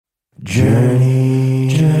Journey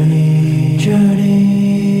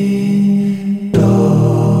doses.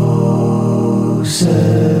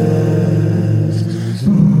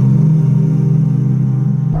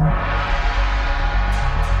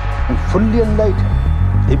 And fully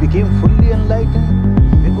enlightened. They became fully enlightened.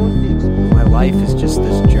 We're going to explore. My life is just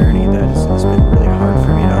this journey that has been really hard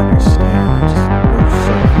for me to understand. It just moves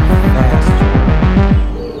so fast.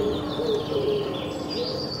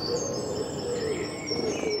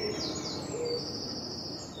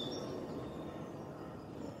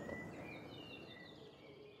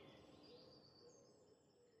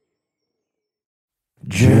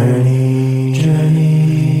 Journey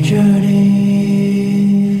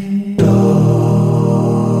doses.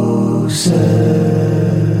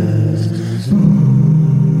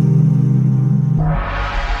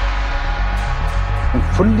 And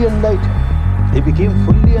fully enlightened. They became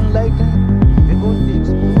fully enlightened. We're going to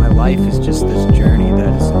explore. My life is just this journey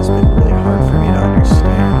that has been really hard for me to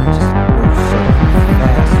understand. It just moves so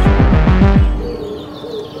fast.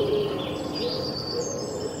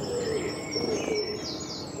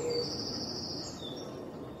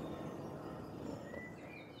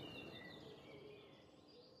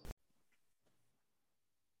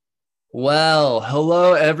 Well,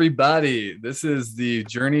 hello everybody. This is the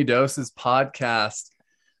Journey Doses podcast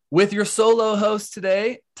with your solo host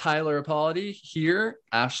today, Tyler Apollotti here.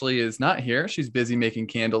 Ashley is not here. She's busy making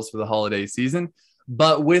candles for the holiday season.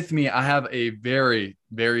 But with me, I have a very,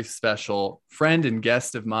 very special friend and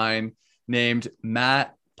guest of mine named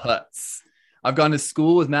Matt Putz. I've gone to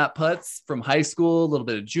school with Matt Putz from high school, a little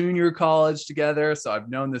bit of junior college together. So I've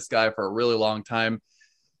known this guy for a really long time.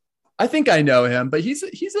 I think I know him, but he's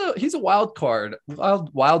a wild card. I'm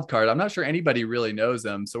not sure anybody really knows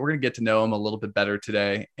him. So we're going to get to know him a little bit better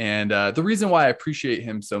today. And the reason why I appreciate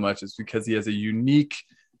him so much is because he has a unique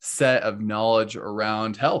set of knowledge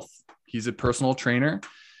around health. He's a personal trainer.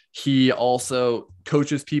 He also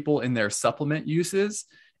coaches people in their supplement uses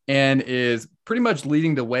and is pretty much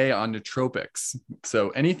leading the way on nootropics. So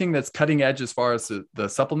anything that's cutting edge as far as the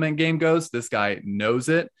supplement game goes, this guy knows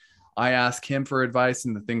it. I ask him for advice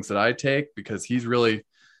in the things that I take because he's really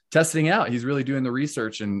testing out. He's really doing the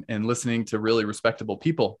research and listening to really respectable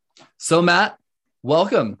people. So Matt,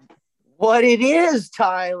 welcome. What it is,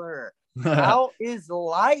 Tyler. How is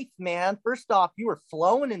life, man? First off, you were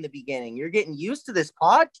flowing in the beginning. You're getting used to this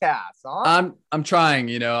podcast, huh? I'm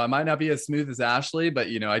trying, I might not be as smooth as Ashley, but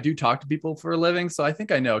I do talk to people for a living. So I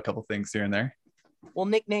think I know a couple things here and there. We'll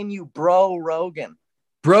nickname you Bro Rogan.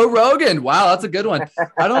 Bro Rogan. Wow, that's a good one.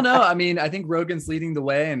 I don't know. I mean, I think Rogan's leading the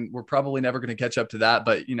way and we're probably never going to catch up to that,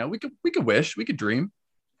 but we could wish, we could dream.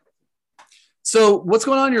 So what's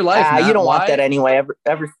going on in your life? Matt? You don't want that anyway.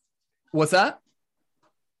 Ever. What's that?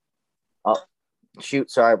 Oh,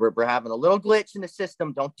 shoot. Sorry. We're having a little glitch in the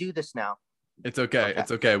system. Don't do this now. It's okay. Okay.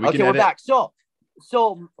 It's okay. We're back. So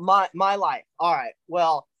my life. All right.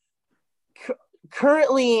 Well,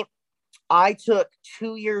 currently I took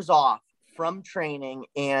 2 years off from training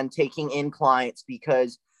and taking in clients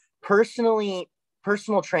because personal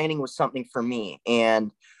training was something for me.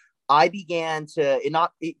 And I began to,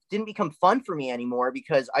 it didn't become fun for me anymore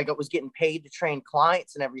because I was getting paid to train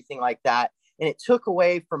clients and everything like that. And it took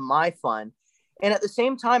away from my fun. And at the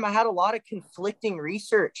same time, I had a lot of conflicting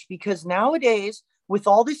research because nowadays with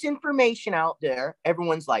all this information out there,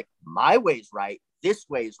 everyone's like, my way's right. This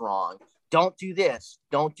way's wrong. Don't do this.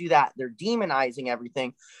 Don't do that. They're demonizing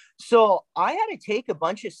everything. So I had to take a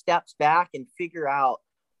bunch of steps back and figure out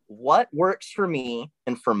what works for me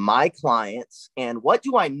and for my clients and what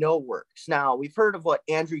do I know works. Now, we've heard of what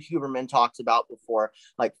Andrew Huberman talks about before,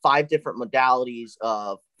 like 5 different modalities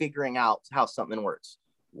of figuring out how something works.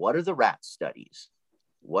 What are the rat studies?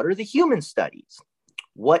 What are the human studies?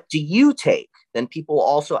 What do you take? Then people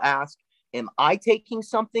also ask, am I taking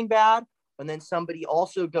something bad? And then somebody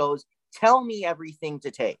also goes, tell me everything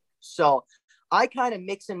to take. So I kind of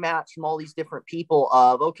mix and match from all these different people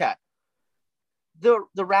of, okay, the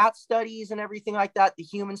rat studies and everything like that, the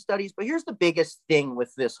human studies. But here's the biggest thing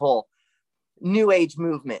with this whole new age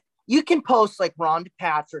movement. You can post like Ron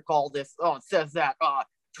Patrick, all this, it says that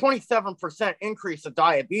 27% increase of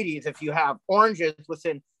diabetes if you have oranges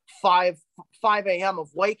within 5 a.m. of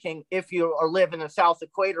waking if you live in the South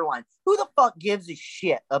Equator line. Who the fuck gives a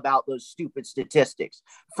shit about those stupid statistics?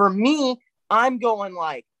 For me, I'm going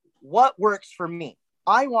like, what works for me?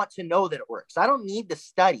 I want to know that it works. I don't need the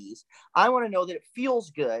studies. I want to know that it feels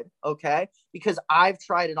good, okay? Because I've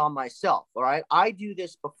tried it on myself, all right? I do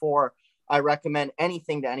this before I recommend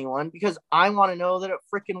anything to anyone because I want to know that it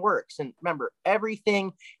freaking works. And remember,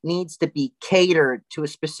 everything needs to be catered to a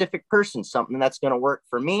specific person, something that's going to work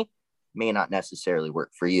for me may not necessarily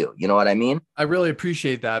work for you. You know what I mean? I really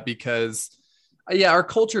appreciate that because yeah, our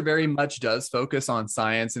culture very much does focus on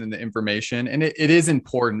science and the information, and it is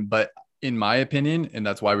important, but in my opinion, and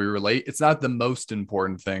that's why we relate, it's not the most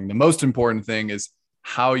important thing. The most important thing is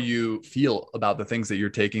how you feel about the things that you're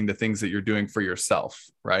taking, the things that you're doing for yourself,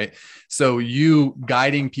 right? So you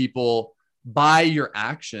guiding people by your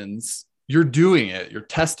actions, you're doing it, you're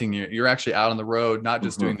testing it, you're actually out on the road, not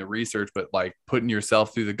just doing the research, but like putting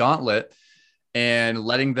yourself through the gauntlet and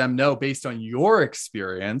letting them know based on your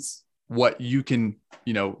experience what you can,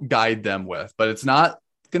 guide them with. But it's not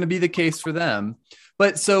going to be the case for them.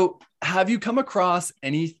 But so have you come across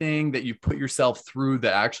anything that you put yourself through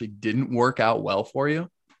that actually didn't work out well for you?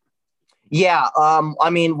 Yeah.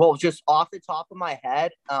 Just off the top of my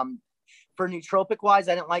head, for nootropic wise,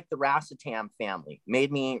 I didn't like the racetam family.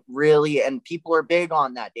 Made me really, and people are big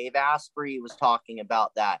on that. Dave Asprey was talking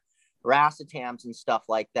about that, racetams and stuff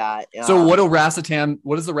like that. So what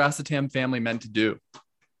is the racetam family meant to do?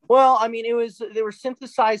 Well, they were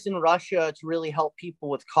synthesized in Russia to really help people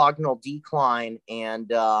with cognitive decline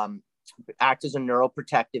and act as a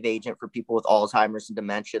neuroprotective agent for people with Alzheimer's and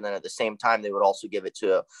dementia. And then at the same time, they would also give it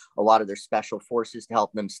to a lot of their special forces to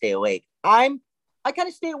help them stay awake. I kind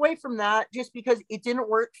of stay away from that just because it didn't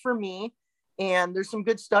work for me. And there's some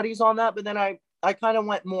good studies on that. But then I kind of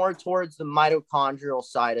went more towards the mitochondrial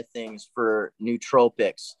side of things for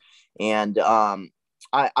nootropics. And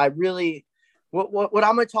I really, what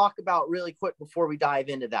I'm going to talk about really quick before we dive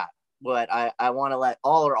into that, what I want to let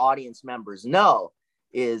all our audience members know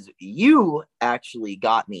is you actually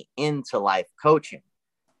got me into life coaching.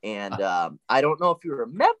 And I don't know if you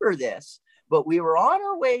remember this, but we were on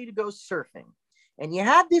our way to go surfing and you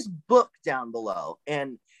had this book down below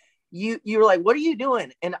and you were like, what are you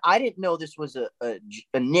doing? And I didn't know this was a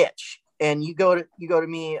niche. And you go to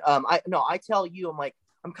me. I tell you, I'm like,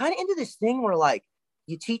 I'm kind of into this thing where like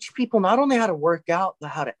you teach people not only how to work out, but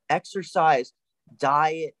how to exercise,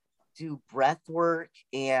 diet, do breath work,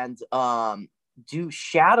 and do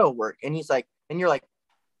shadow work. And he's like, and you're like,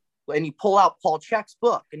 and you pull out Paul Chek's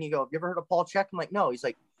book and you go, have you ever heard of Paul Chek? I'm like, no. He's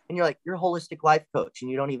like, and you're like, you're a holistic life coach and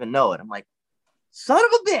you don't even know it. I'm like, son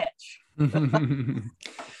of a bitch.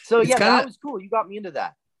 So yeah, that was cool. You got me into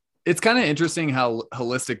that. It's kind of interesting how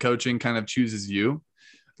holistic coaching kind of chooses you.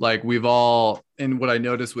 Like we've all, and what I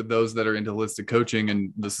notice with those that are into holistic coaching,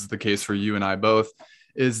 and this is the case for you and I both,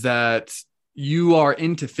 is that you are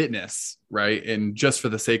into fitness, right? And just for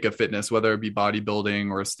the sake of fitness, whether it be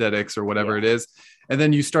bodybuilding or aesthetics or whatever it is. And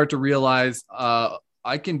then you start to realize,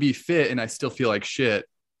 I can be fit and I still feel like shit.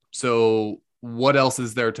 So what else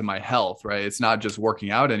is there to my health, right? It's not just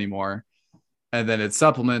working out anymore. And then it's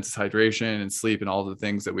supplements, it's hydration and sleep and all the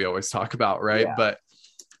things that we always talk about, right? Yeah. But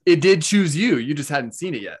it did choose you. You just hadn't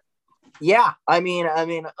seen it yet. Yeah. I'm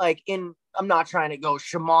not trying to go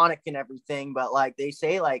shamanic and everything, but like they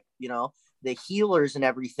say, like, the healers and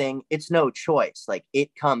everything, it's no choice. Like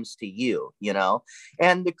it comes to you,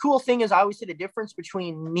 and the cool thing is I always say the difference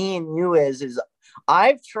between me and you is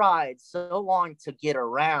I've tried so long to get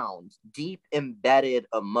around deep embedded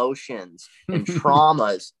emotions and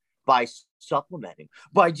traumas by supplementing,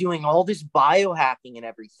 by doing all this biohacking and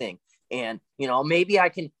everything. And, maybe I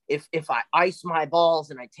can, if I ice my balls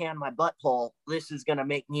and I tan my butthole, this is going to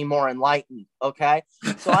make me more enlightened. Okay.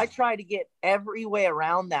 So I try to get every way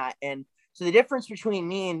around that. And so the difference between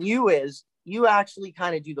me and you is you actually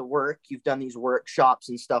kind of do the work. You've done these workshops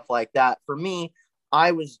and stuff like that. For me,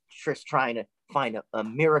 I was just trying to find a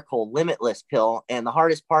miracle limitless pill. And the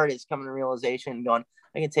hardest part is coming to realization and going,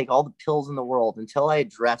 I can take all the pills in the world until I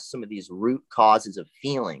address some of these root causes of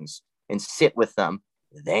feelings and sit with them.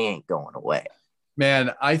 They ain't going away.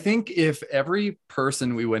 Man, I think if every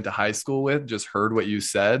person we went to high school with just heard what you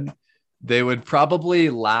said, they would probably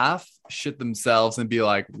laugh, shit themselves, and be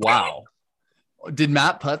like, wow, did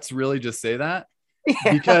Matt Putz really just say that?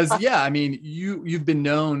 Yeah. Because, you've been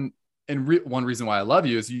known, and one reason why I love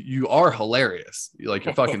you is you are hilarious. Like,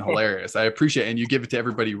 you're fucking hilarious. I appreciate it, and you give it to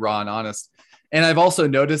everybody raw and honest. And I've also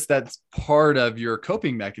noticed that's part of your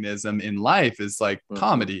coping mechanism in life is like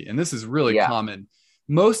comedy. And this is really common.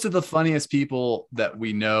 Most of the funniest people that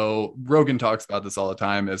we know, Rogan talks about this all the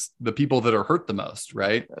time, is the people that are hurt the most,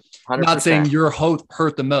 right? 100%. Not saying you're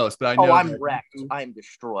hurt the most, but I know. Oh, I'm wrecked. I'm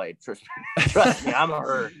destroyed. Trust me, I'm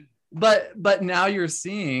hurt. But now you're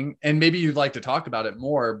seeing, and maybe you'd like to talk about it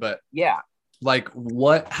more, but yeah, like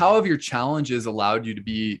how have your challenges allowed you to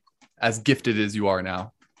be as gifted as you are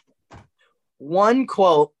now? One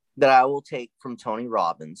quote that I will take from Tony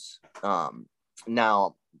Robbins.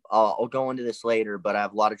 Now, I'll go into this later, but I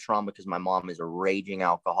have a lot of trauma because my mom is a raging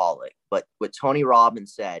alcoholic. But what Tony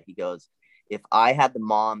Robbins said, he goes, if I had the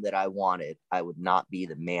mom that I wanted, I would not be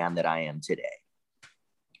the man that I am today.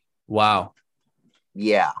 Wow.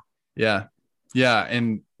 Yeah. Yeah. Yeah.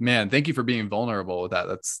 And man, thank you for being vulnerable with that.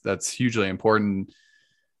 That's hugely important.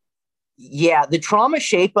 Yeah. The trauma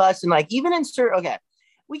shape us. And like, even in certain,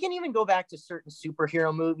 we can even go back to certain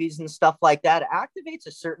superhero movies and stuff like that. It activates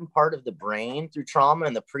a certain part of the brain through trauma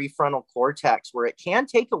in the prefrontal cortex, where it can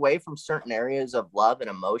take away from certain areas of love and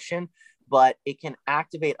emotion, but it can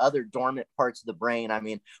activate other dormant parts of the brain. I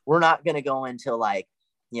mean, we're not going to go into like,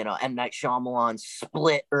 M. Night Shyamalan's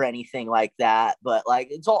Split or anything like that. But like,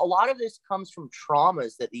 it's all, a lot of this comes from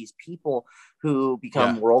traumas that these people who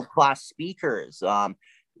become world-class speakers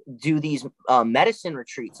do these medicine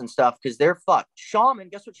retreats and stuff, because they're fucked. Shaman,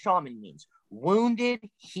 guess what shaman means? Wounded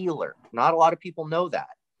healer. Not a lot of people know that.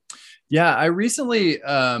 Yeah, I recently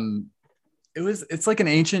it's like an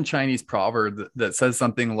ancient Chinese proverb that says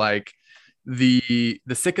something like the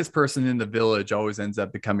sickest person in the village always ends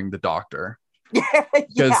up becoming the doctor.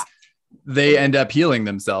 Because they end up healing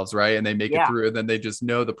themselves, right? And they make it through, and then they just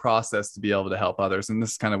know the process to be able to help others. And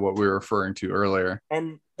this is kind of what we were referring to earlier.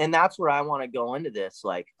 And that's where I want to go into this.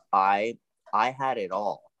 Like, I had it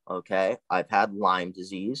all. Okay, I've had Lyme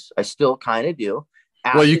disease. I still kind of do.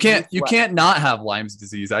 Well, you can't not have Lyme's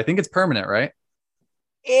disease. I think it's permanent, right?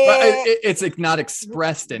 It's like not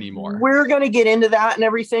expressed anymore. We're going to get into that and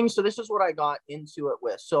everything. So this is what I got into it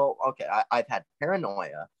with. So, okay, I've had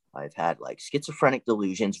paranoia. I've had like schizophrenic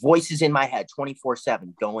delusions, voices in my head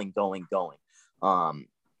 24/7, going.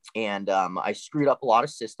 I screwed up a lot of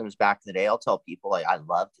systems back in the day. I'll tell people, like, I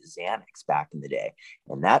loved Xanax back in the day,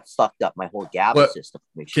 and that fucked up my whole GABA system.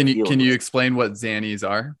 Can you explain what Xannies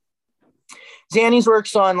are? Xannies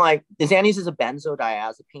works on, like, the Xannies is a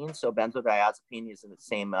benzodiazepine. So benzodiazepine is in the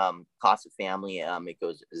same class of family. It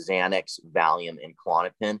goes Xanax, Valium, and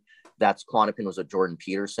Klonopin. Klonopin was what Jordan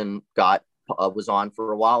Peterson was on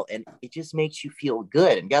for a while, and it just makes you feel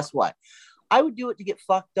good. And guess what? I would do it to get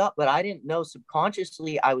fucked up, but I didn't know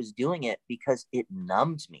subconsciously I was doing it because it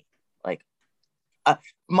numbed me. Like,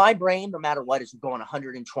 my brain, no matter what, is going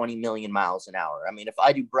 120 million miles an hour. I mean, if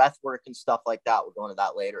I do breath work and stuff like that, we'll go into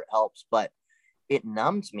that later, it helps, but it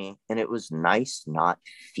numbed me, and it was nice not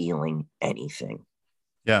feeling anything.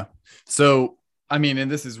 Yeah. So, I mean,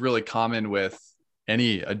 and this is really common with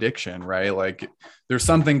any addiction, right? Like, there's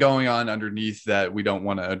something going on underneath that we don't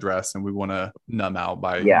want to address, and we want to numb out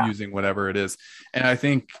by using whatever it is. And I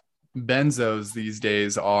think benzos these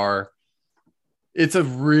days it's a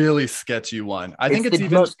really sketchy one. I think it's the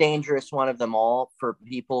most dangerous one of them all for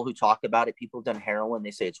people who talk about it. People who've done heroin,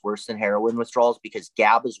 they say it's worse than heroin withdrawals because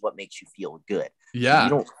GABA is what makes you feel good. Yeah. So you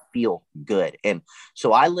don't feel good. And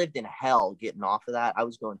so I lived in hell getting off of that. I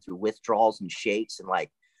was going through withdrawals and shakes, and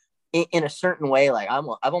like, in a certain way, like,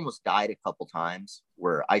 I've almost died a couple times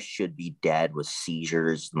where I should be dead, with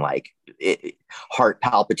seizures and like heart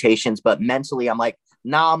palpitations. But mentally, I'm like,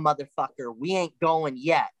 nah, motherfucker, we ain't going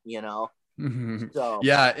yet, Mm-hmm. So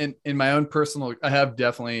yeah, in my own personal, I have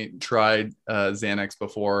definitely tried Xanax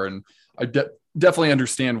before, and I definitely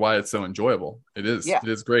understand why it's so enjoyable. It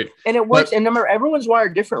is great, and it works. And remember, everyone's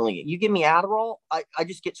wired differently. You give me Adderall, I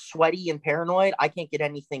just get sweaty and paranoid. I can't get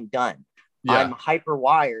anything done. Yeah. I'm hyper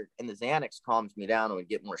wired, and the Xanax calms me down and we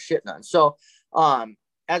get more shit done. So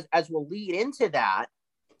as we'll lead into that,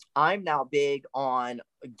 I'm now big on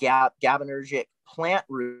GABAergic plant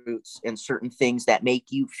roots and certain things that make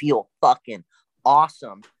you feel fucking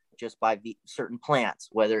awesome just by certain plants.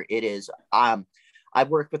 Whether it is, I've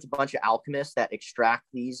worked with a bunch of alchemists that extract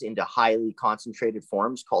these into highly concentrated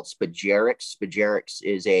forms called spagyrics. Spagyrics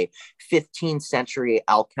is a 15th century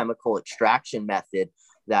alchemical extraction method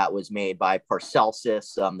that was made by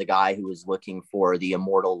Paracelsus, the guy who was looking for the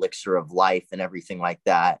immortal elixir of life and everything like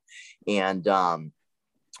that. And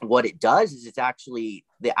what it does is, it's actually,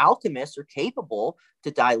 the alchemists are capable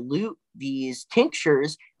to dilute these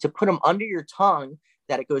tinctures to put them under your tongue,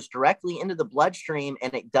 that it goes directly into the bloodstream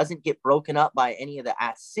and it doesn't get broken up by any of the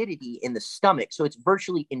acidity in the stomach. So it's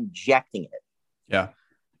virtually injecting it. Yeah.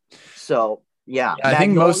 So yeah, I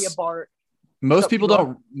think most people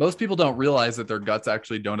don't realize that their guts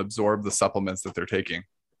actually don't absorb the supplements that they're taking.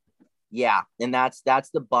 Yeah. And that's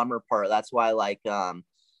the bummer part. That's why, like,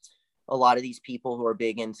 a lot of these people who are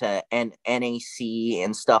big into NAC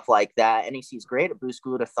and stuff like that, NAC is great at boost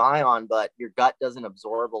glutathione, but your gut doesn't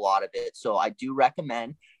absorb a lot of it. So I do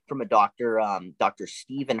recommend from a doctor, Dr.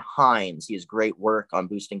 Stephen Hines. He has great work on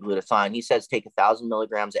boosting glutathione. He says take 1,000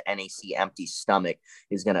 milligrams of NAC empty stomach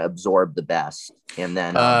is going to absorb the best. And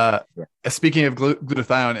then speaking of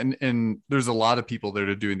glutathione, and there's a lot of people that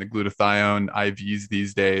are doing the glutathione IVs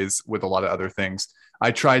these days with a lot of other things.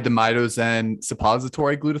 I tried the Mitozen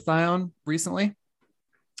suppository glutathione recently.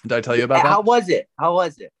 Did I tell you about that? How was it?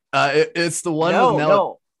 It's the one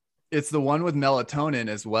No. It's the one with melatonin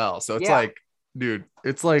as well. So it's Yeah. like, dude,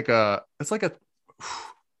 it's like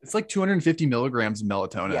 250 milligrams of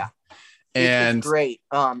melatonin. Yeah. And it's great.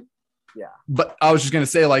 Yeah. But I was just going to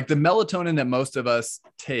say, like, the melatonin that most of us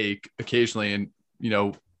take occasionally, and,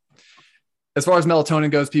 as far as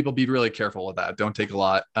melatonin goes, people be really careful with that. Don't take a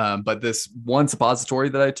lot. But this one suppository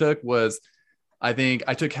that I took I think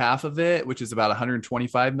I took half of it, which is about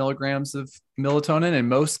 125 milligrams of melatonin. And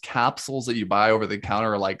most capsules that you buy over the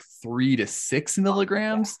counter are like 3 to 6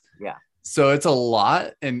 milligrams. Yeah. So it's a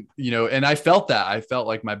lot. And, and I felt that. I felt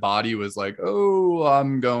like my body was like, oh,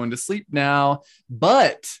 I'm going to sleep now.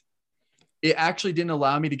 But it actually didn't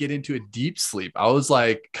allow me to get into a deep sleep. I was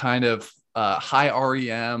like kind of high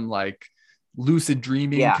REM, like lucid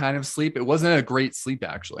dreaming kind of sleep. It wasn't a great sleep,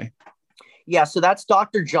 actually. Yeah, so that's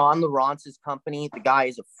Dr. John Lawrence's company. The guy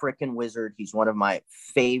is a freaking wizard. He's one of my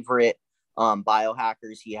favorite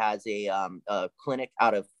biohackers. He has a clinic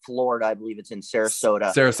out of Florida. I believe it's in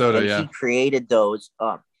Sarasota. Yeah. He created those.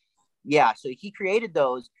 So he created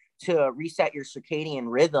those to reset your circadian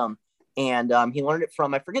rhythm. And he learned it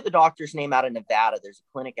from, I forget the doctor's name, out of Nevada. There's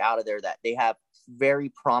a clinic out of there that they have very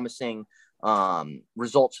promising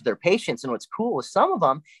results with their patients. And what's cool is some of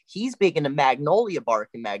them, he's big into magnolia bark,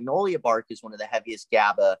 and magnolia bark is one of the heaviest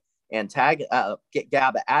GABA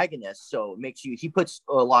agonists. So it makes he puts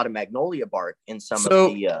a lot of magnolia bark in some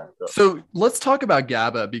of the. So let's talk about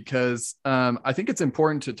GABA, because I think it's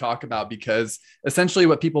important to talk about, because essentially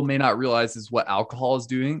what people may not realize is what alcohol is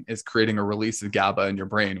doing is creating a release of GABA in your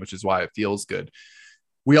brain, which is why it feels good.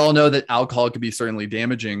 We all know that alcohol can be certainly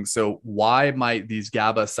damaging. So why might these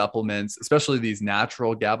GABA supplements, especially these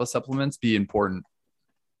natural GABA supplements, be important?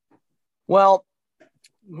 Well,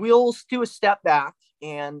 we'll do a step back,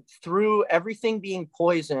 and through everything being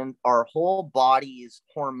poisoned, our whole body's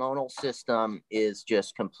hormonal system is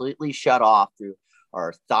just completely shut off through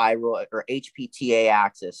our thyroid or HPTA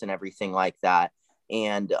axis and everything like that.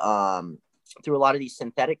 And through a lot of these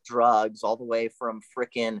synthetic drugs, all the way from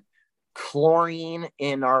frickin' chlorine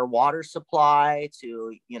in our water supply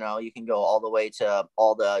to, you can go all the way to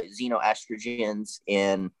all the xenoestrogens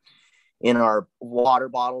in our water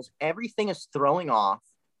bottles. Everything is throwing off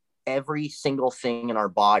every single thing in our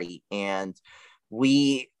body, and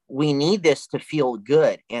we need this to feel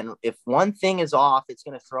good. And if one thing is off, it's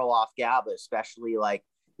going to throw off GABA, especially like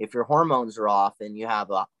if your hormones are off and you have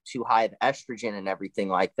too high of estrogen and everything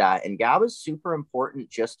like that. And GABA is super important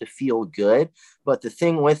just to feel good. But the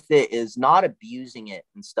thing with it is not abusing it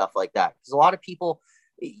and stuff like that. Because a lot of people,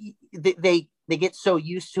 they get so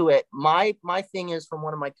used to it. My thing is, from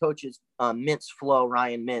one of my coaches,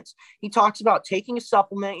 Ryan Mintz, he talks about taking a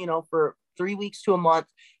supplement, for 3 weeks to a month,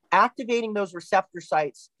 activating those receptor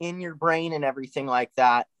sites in your brain and everything like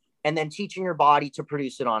that, and then teaching your body to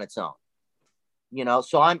produce it on its own.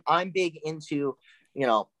 So I'm big into,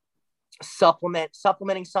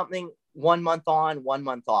 supplementing something 1 month on, 1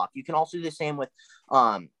 month off. You can also do the same with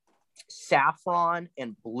saffron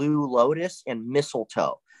and blue lotus and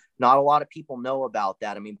mistletoe. Not a lot of people know about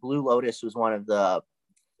that. I mean, blue lotus was one of the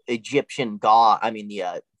Egyptian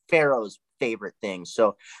the pharaoh's favorite things.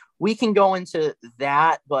 So we can go into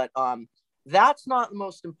that, but that's not the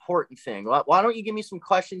most important thing. Why don't you give me some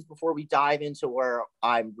questions before we dive into where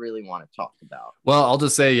I really want to talk about? Well, I'll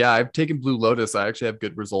just say, I've taken Blue Lotus. I actually have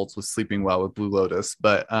good results with sleeping well with Blue Lotus.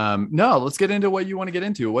 But no, let's get into what you want to get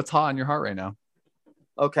into. What's hot on your heart right now?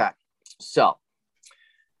 Okay. So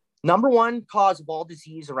number one cause of all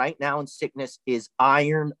disease right now and sickness is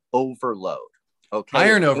iron overload. Okay.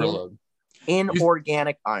 Iron overload.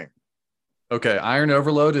 Inorganic iron. Okay. Iron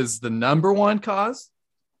overload is the number one cause?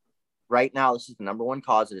 Right now, this is the number one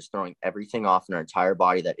cause that is throwing everything off in our entire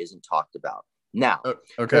body that isn't talked about. Now,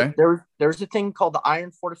 okay. There's a thing called the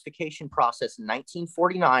iron fortification process in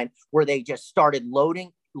 1949, where they just started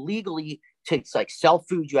loading legally to sell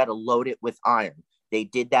food. You had to load it with iron. They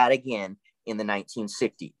did that again in the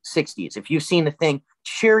 1960s. If you've seen the thing,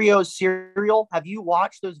 Cheerios cereal, have you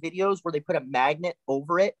watched those videos where they put a magnet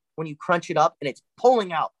over it when you crunch it up and it's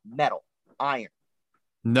pulling out metal, iron?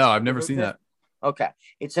 No, I've never seen that. Okay.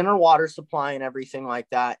 It's in our water supply and everything like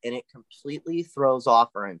that. And it completely throws off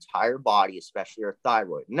our entire body, especially our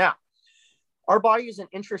thyroid. Now, our body is an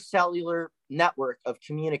intracellular network of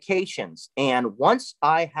communications. And once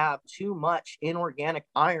I have too much inorganic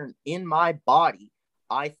iron in my body,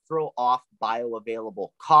 I throw off bioavailable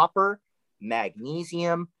copper,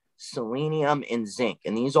 magnesium, selenium, and zinc.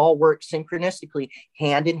 And these all work synchronistically,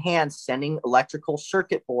 hand in hand, sending electrical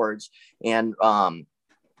circuit boards and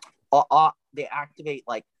they activate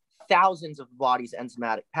like thousands of the body's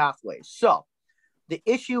enzymatic pathways. So the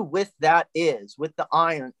issue with that is with the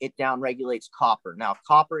iron, it downregulates copper. Now,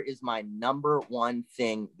 copper is my number one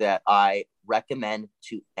thing that I recommend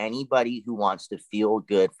to anybody who wants to feel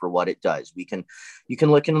good for what it does. You can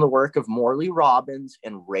look into the work of Morley Robbins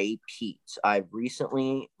and Ray Peat.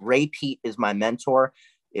 Ray Peat is my mentor.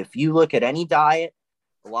 If you look at any diet,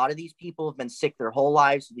 a lot of these people have been sick their whole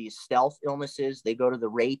lives with these stealth illnesses. They go to the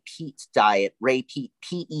Ray Peat diet, Ray Peat,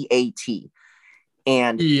 P-E-A-T.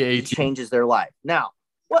 And it changes their life. Now,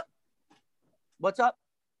 what's up?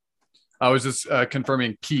 I was just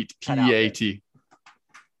confirming Pete, P-E-A-T.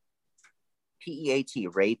 P-E-A-T,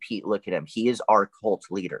 Ray Peat, look at him. He is our cult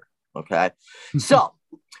leader, okay? So,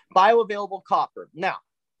 bioavailable copper. Now,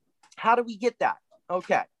 how do we get that?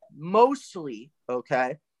 Okay, mostly,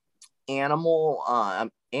 okay, animal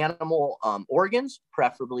organs,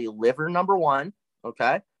 preferably liver, number one,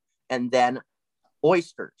 okay? And then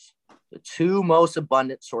oysters. The two most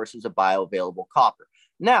abundant sources of bioavailable copper.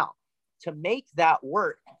 Now, to make that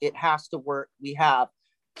work, it has to work. We have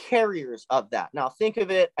carriers of that. Now, think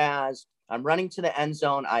of it as I'm running to the end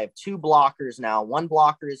zone. I have two blockers now. One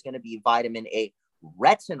blocker is going to be vitamin A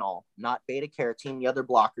retinol, not beta carotene. The other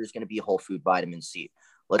blocker is going to be whole food vitamin C.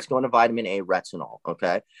 Let's go into vitamin A retinol,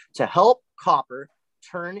 okay? To help copper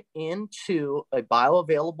turn into a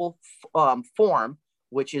bioavailable form,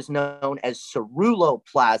 which is known as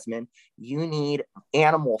ceruloplasmin, you need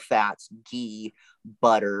animal fats, ghee,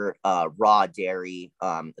 butter, raw dairy,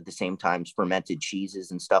 at the same time fermented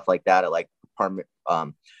cheeses and stuff like that. I like Parmigiano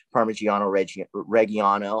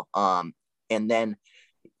Reggiano. And then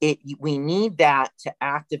we need that to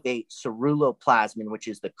activate ceruloplasmin, which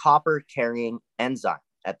is the copper carrying enzyme.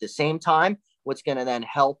 At the same time, what's going to then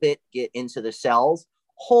help it get into the cells?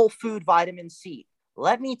 Whole food vitamin C.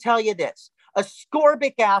 Let me tell you this.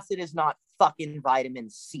 Ascorbic acid is not fucking vitamin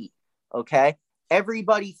C, okay?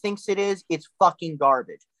 Everybody thinks it is. It's fucking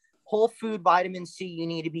garbage. Whole food vitamin C you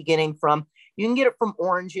need to be getting from, you can get it from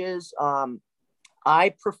oranges.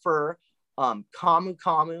 I prefer camu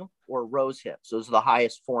camu or rose hips. Those are the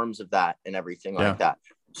highest forms of that and everything like that.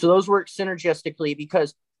 So those work synergistically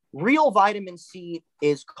because real vitamin C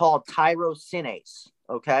is called tyrosinase.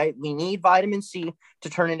 Okay, we need vitamin C to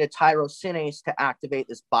turn into tyrosinase to activate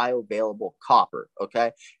this bioavailable copper.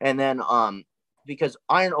 Okay, and then because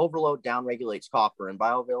iron overload downregulates copper, and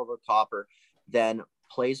bioavailable copper then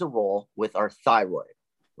plays a role with our thyroid.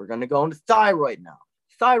 We're going to go into thyroid now.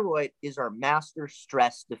 Thyroid is our master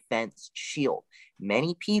stress defense shield.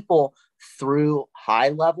 Many people, through high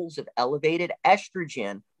levels of elevated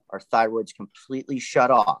estrogen, our thyroid's completely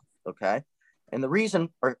shut off. Okay. And the reason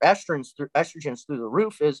our estrogens through the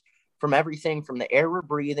roof is from everything from the air we're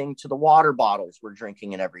breathing to the water bottles we're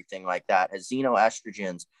drinking and everything like that as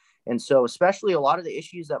xenoestrogens. And so especially a lot of the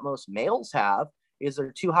issues that most males have is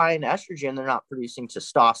they're too high in estrogen. They're not producing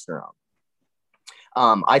testosterone.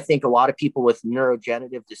 I think a lot of people with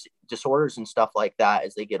neurodegenerative disorders and stuff like that,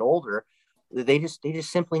 as they get older, they just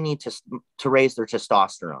simply need to raise their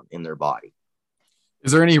testosterone in their body.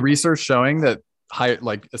 Is there any research showing that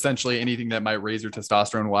like essentially anything that might raise your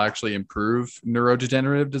testosterone will actually improve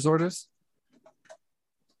neurodegenerative disorders?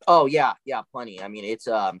 Oh yeah, plenty. I mean, it's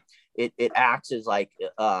it acts as like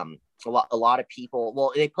a lot of people.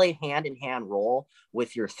 Well, they play hand in hand role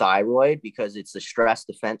with your thyroid because it's the stress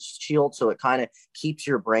defense shield. So it kind of keeps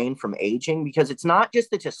your brain from aging because it's not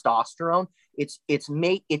just the testosterone. It's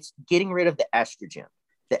getting rid of the estrogen.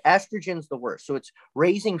 The estrogen's the worst. So it's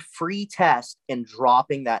raising free test and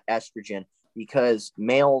dropping that estrogen. Because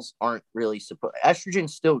males aren't really supposed.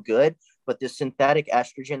 Estrogen's still good, but the synthetic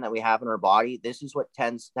estrogen that we have in our body, this is what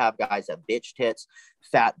tends to have guys have bitch tits,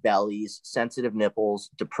 fat bellies, sensitive nipples,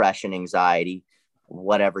 depression, anxiety,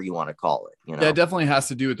 whatever you want to call it. You know? Yeah, it definitely has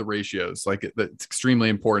to do with the ratios. Like it's extremely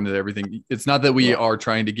important to everything. It's not that we are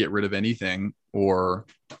trying to get rid of anything or,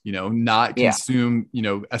 not consume,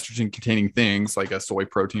 estrogen containing things like a soy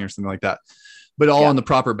protein or something like that, but all in the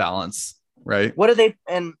proper balance. Right. What do they,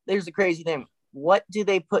 and there's the crazy thing. What do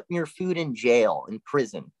they put in your food in jail, in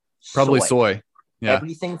prison? Probably soy. Yeah.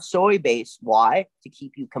 Everything soy based. Why? To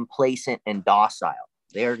keep you complacent and docile.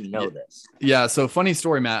 They already know this. Yeah. So funny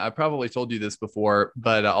story, Matt. I probably told you this before,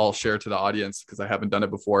 but I'll share to the audience because I haven't done it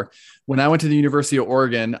before. When I went to the University of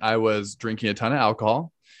Oregon, I was drinking a ton of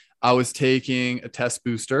alcohol. I was taking a test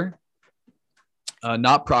booster,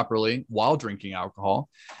 not properly while drinking alcohol.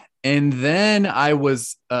 And then I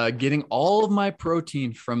was getting all of my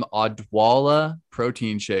protein from Odwalla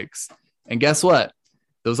protein shakes. And guess what?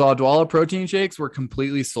 Those Odwalla protein shakes were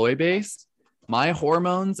completely soy-based. My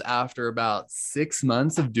hormones after about 6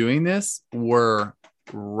 months of doing this were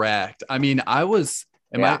wrecked. I mean, I was,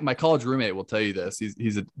 and Yeah. my college roommate will tell you this.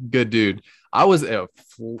 He's a good dude. I was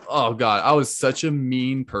oh God, I was such a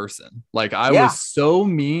mean person. Like I Yeah. was so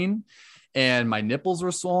mean, and my nipples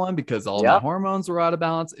were swollen because all my Yep. hormones were out of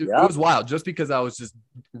balance. It Yep. was wild, just because I was just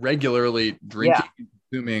regularly drinking and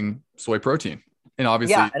consuming soy protein. And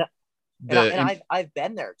obviously Yeah. And I've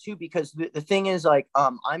been there too, because the thing is, like,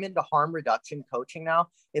 I'm into harm reduction coaching now.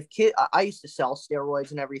 I used to sell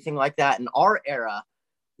steroids and everything like that. In our era,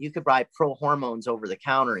 you could buy pro hormones over the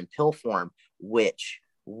counter in pill form, which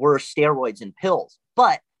were steroids in pills,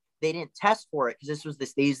 but they didn't test for it because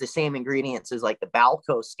they use the same ingredients as like the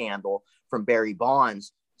Balco scandal from Barry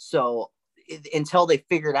Bonds. So until they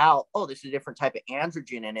figured out, oh, this is a different type of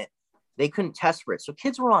androgen in it, they couldn't test for it. So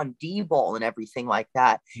kids were on D-ball and everything like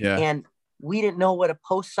that. Yeah. And we didn't know what a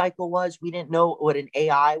post cycle was. We didn't know what an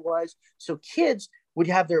AI was. So kids would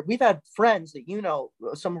have we've had friends that,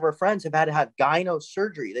 some of our friends have had to have gyno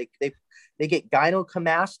surgery. They get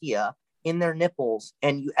gynecomastia in their nipples,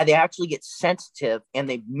 and they actually get sensitive, and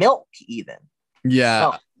they milk even.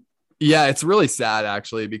 Yeah. Yeah. It's really sad,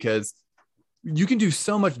 actually, because you can do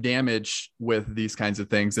so much damage with these kinds of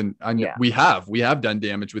things. And we have done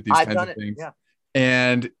damage with these kinds of things. Yeah.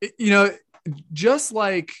 And, just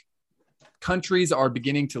like countries are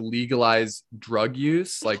beginning to legalize drug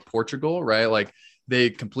use, like Portugal, right? Like they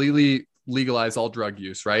completely legalize all drug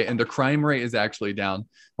use, right? And the crime rate is actually down.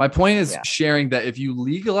 My point is sharing that if you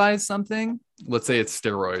legalize something, let's say it's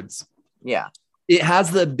steroids. Yeah. It has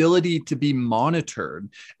the ability to be monitored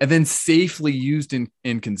and then safely used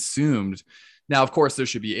and consumed. Now, of course, there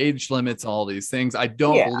should be age limits, all these things. I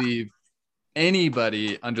don't believe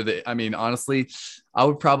anybody honestly, I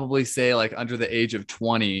would probably say like under the age of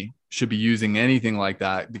 20 should be using anything like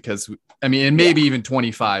that, because and maybe even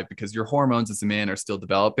 25, because your hormones as a man are still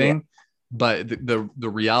developing. Yeah. But the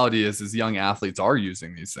reality is young athletes are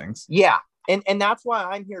using these things. Yeah. And that's why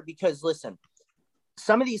I'm here, because listen,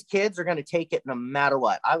 some of these kids are going to take it no matter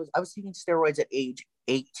what. I was taking steroids at age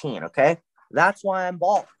 18. Okay. That's why I'm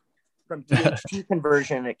bald. From DHT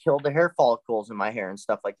conversion, it killed the hair follicles in my hair and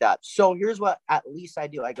stuff like that. So here's what at least I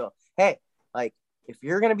do. I go, hey, like, if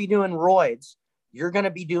you're going to be doing roids, you're going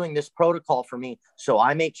to be doing this protocol for me. So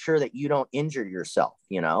I make sure that you don't injure yourself,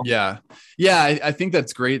 Yeah. Yeah. I think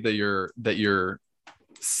that's great that you're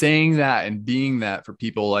saying that and being that for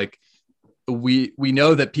people. Like we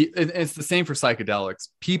know that it's the same for psychedelics.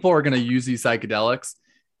 People are going to use these psychedelics,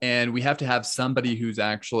 and we have to have somebody who's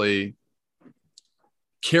actually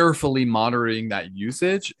carefully monitoring that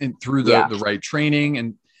usage and through the right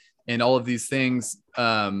training and all of these things.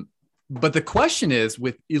 But the question is,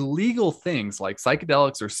 with illegal things like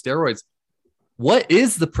psychedelics or steroids, what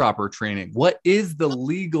is the proper training? What is the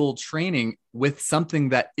legal training with something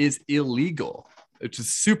that is illegal, which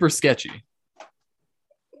is super sketchy?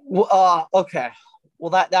 Well, okay. Well,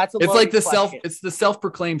 that's it's like it's the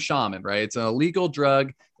self-proclaimed shaman, right? It's an illegal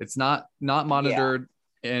drug. It's not monitored.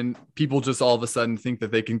 Yeah. And people just all of a sudden think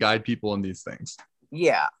that they can guide people in these things.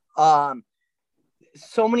 Yeah.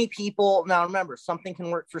 So many people, now remember, something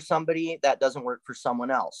can work for somebody that doesn't work for someone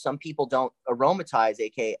else. Some people don't aromatize,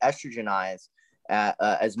 aka estrogenize,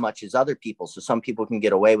 as much as other people. So some people can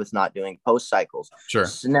get away with not doing post cycles. Sure.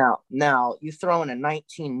 So now you throw in a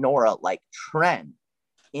 19 Nora like trend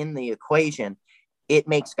in the equation, it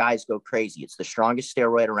makes guys go crazy. It's the strongest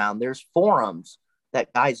steroid around. There's forums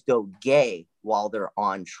that guys go gay while they're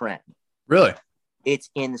on trend. Really? It's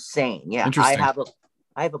insane. Yeah. Interesting.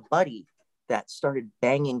 I have a buddy that started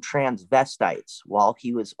banging transvestites while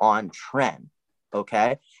he was on trend.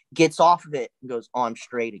 Okay. Gets off of it and goes, oh, I'm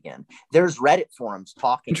straight again. There's Reddit forums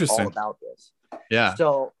talking all about this. Yeah.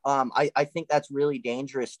 So I think that's really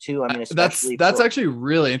dangerous too. I mean, especially that's actually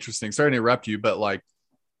really interesting. Sorry to interrupt you, but like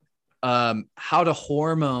how do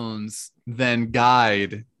hormones then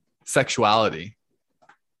guide sexuality?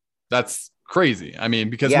 That's crazy. I mean,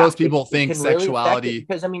 because most people think sexuality,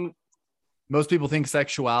 really most people think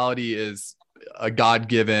sexuality is a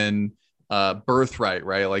God-given birthright,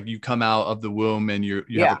 right? Like you come out of the womb and you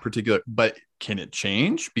have a particular, but can it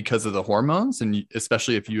change because of the hormones? And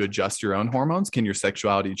especially if you adjust your own hormones, can your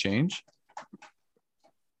sexuality change?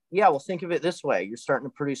 Yeah. Well, think of it this way. You're starting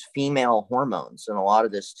to produce female hormones, and a lot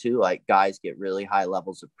of this too, like guys get really high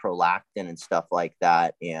levels of prolactin and stuff like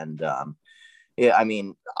that. And, I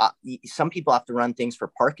mean, some people have to run things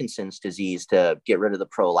for Parkinson's disease to get rid of the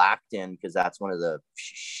prolactin, because that's one of the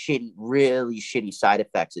really shitty side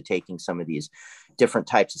effects of taking some of these different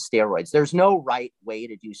types of steroids. There's no right way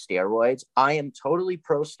to do steroids. I am totally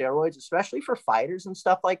pro steroids, especially for fighters and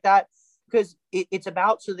stuff like that, because it's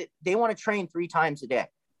about so that they want to train 3 times a day.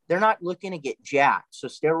 They're not looking to get jacked. So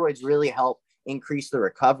steroids really help increase the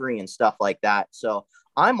recovery and stuff like that. So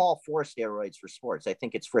I'm all for steroids for sports. I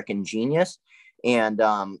think it's freaking genius. And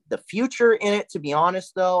the future in it, to be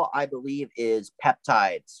honest, though, I believe is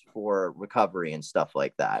peptides for recovery and stuff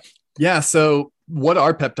like that. Yeah. So what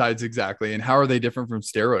are peptides exactly, and how are they different from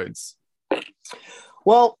steroids?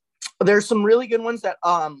 Well, there's some really good ones that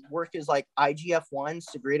work as like IGF-1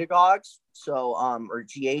 secretagogues, so or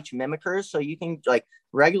GH mimickers. So you can like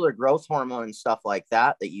regular growth hormone and stuff like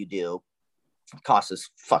that you do costs us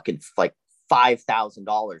fucking like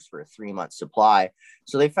 $5,000 for a 3-month supply.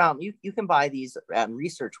 So they found you can buy these on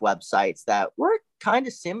research websites that work kind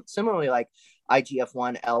of similarly, like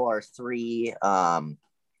IGF-1, LR3,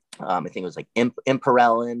 I think it was like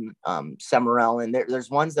Imperellin, Semerellin. There's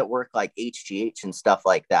ones that work like HGH and stuff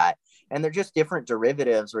like that. And they're just different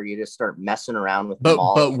derivatives where you just start messing around with them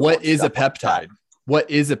all. But what is a peptide? Like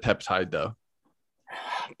what is a peptide, though?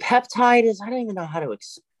 Peptide is, I don't even know how to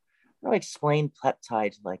explain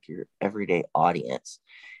peptide to like your everyday audience.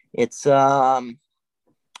 It's different.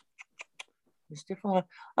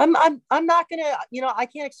 I'm not gonna, I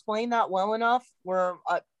can't explain that well enough. Where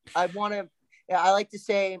I like to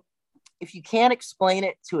say, if you can't explain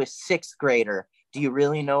it to a 6th grader, do you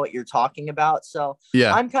really know what you're talking about? So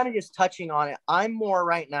yeah, I'm kind of just touching on it. I'm more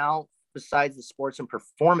right now, besides the sports and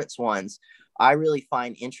performance ones, I really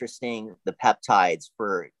find interesting the peptides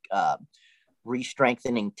for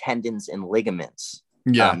re-strengthening tendons and ligaments.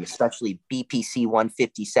 Yeah, especially BPC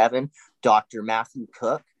 157. Dr. Matthew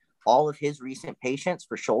Cook, all of his recent patients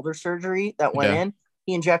for shoulder surgery that went in,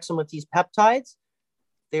 he injects them with these peptides.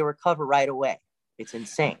 They recover right away. It's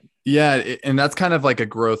insane. Yeah, and that's kind of like a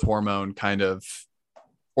growth hormone kind of,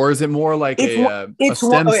 or is it more like a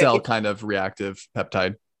stem cell kind of reactive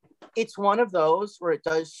peptide? It's one of those where it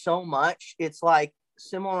does so much. It's like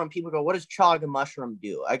similar when people go, what does chaga mushroom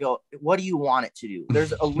do? I go, what do you want it to do?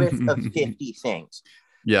 There's a list of 50 things.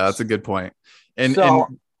 Yeah, that's a good point. And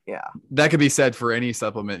yeah, that could be said for any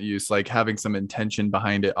supplement use, like having some intention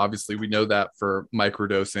behind it. Obviously, we know that for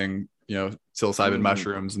microdosing, psilocybin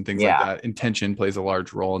mushrooms and things like that. Intention plays a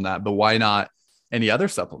large role in that. But why not any other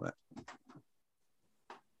supplement?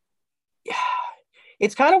 Yeah,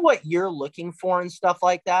 it's kind of what you're looking for and stuff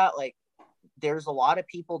like that. Like, there's a lot of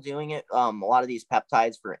people doing it. A lot of these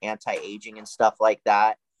peptides for anti-aging and stuff like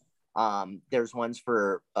that. There's ones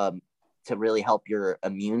for to really help your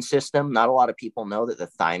immune system. Not a lot of people know that the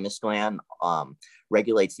thymus gland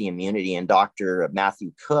regulates the immunity, and Dr.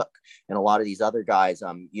 Matthew Cook and a lot of these other guys,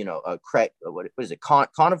 Craig, what is it?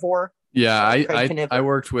 Conover? Yeah. I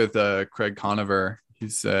worked with Craig Conover.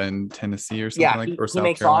 He's in Tennessee or something or South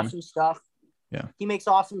makes Carolina. Awesome stuff. Yeah. He makes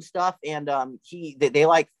awesome stuff. And they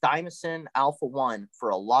like thymosin alpha 1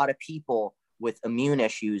 for a lot of people with immune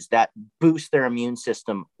issues that boost their immune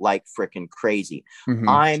system like freaking crazy.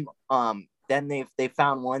 Mm-hmm. Then they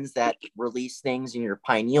found ones that release things in your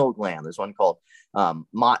pineal gland. There's one called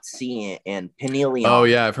MOTC and pinealion. Oh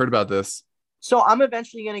yeah, I've heard about this. So I'm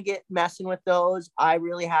eventually going to get messing with those. I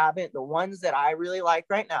really haven't. The ones that I really like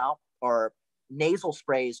right now are nasal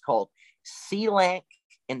sprays called C-Lank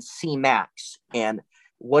and C-Max. And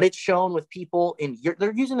what it's shown with people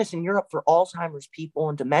they're using this in Europe for Alzheimer's people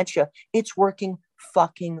and dementia. It's working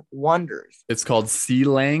fucking wonders. It's called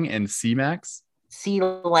C-Lang and C-Max?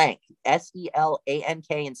 C-Lank,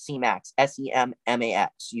 S-E-L-A-N-K, and C-Max,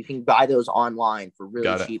 S-E-M-M-A-X. You can buy those online for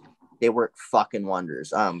really cheap. They work fucking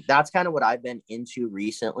wonders. That's kind of what I've been into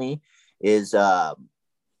recently is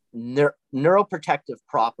neuroprotective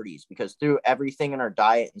properties, because through everything in our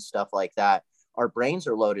diet and stuff like that, our brains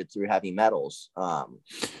are loaded through heavy metals.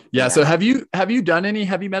 So have you done any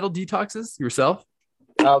heavy metal detoxes yourself?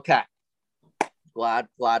 Okay. Glad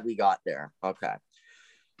we got there. Okay.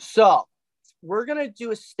 So we're going to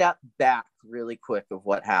do a step back really quick of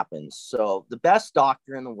what happens. So the best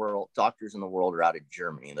doctors in the world are out of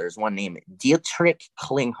Germany. There's one named Dietrich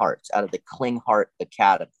Klinghardt out of the Klinghardt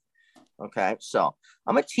Academy. Okay. So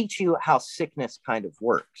I'm going to teach you how sickness kind of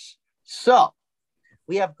works. So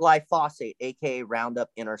we have glyphosate, aka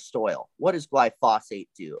Roundup, in our soil. What does glyphosate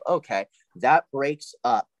do? Okay, that breaks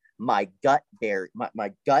up my gut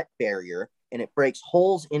barrier, and it breaks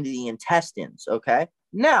holes into the intestines. Okay,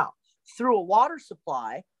 now through a water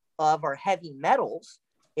supply of our heavy metals,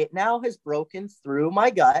 it now has broken through my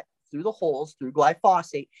gut, through the holes, through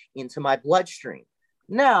glyphosate into my bloodstream.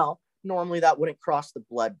 Now, normally that wouldn't cross the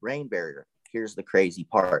blood-brain barrier. Here's the crazy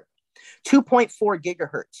part. 2.4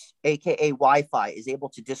 gigahertz, aka Wi-Fi, is able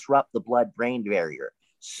to disrupt the blood-brain barrier.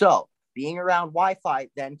 So being around Wi-Fi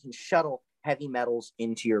then can shuttle heavy metals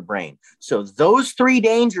into your brain. So those 3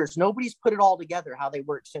 dangers, nobody's put it all together, how they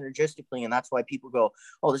work synergistically. And that's why people go,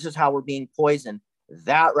 oh, this is how we're being poisoned.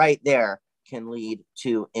 That right there can lead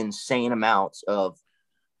to insane amounts of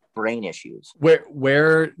brain issues.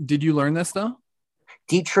 Where did you learn this though?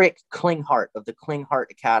 Dietrich Klinghardt of the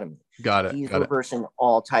Klinghardt Academy. Got it. He's reversing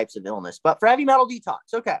all types of illness. But for heavy metal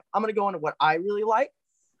detox, okay, I'm going to go into what I really like.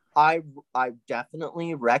 I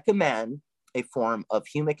definitely recommend a form of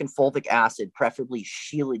humic and fulvic acid, preferably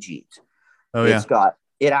Shilajit. Oh,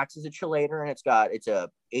 It acts as a chelator, and it's a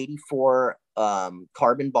 84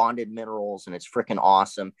 carbon bonded minerals, and it's freaking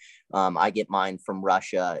awesome. I get mine from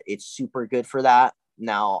Russia. It's super good for that.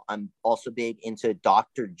 Now, I'm also big into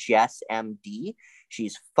Dr. Jess MD.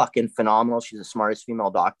 She's fucking phenomenal. She's the smartest female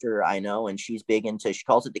doctor I know, and she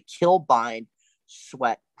calls it the kill, bind,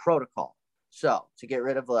 sweat protocol. So to get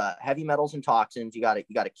rid of heavy metals and toxins, you got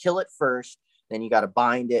to kill it first, then you got to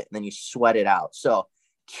bind it, and then you sweat it out. So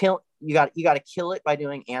you got to kill it by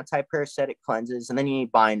doing anti-parasitic cleanses, and then you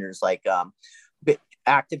need binders like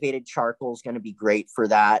activated charcoal is going to be great for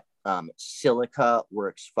that. Silica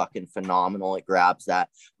works fucking phenomenal. It grabs that.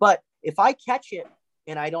 But if I catch it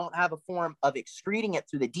and I don't have a form of excreting it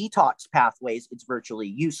through the detox pathways, it's virtually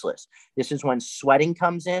useless. This is when sweating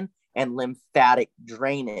comes in and lymphatic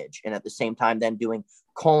drainage, and at the same time then doing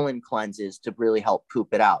colon cleanses to really help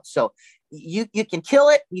poop it out. So you can kill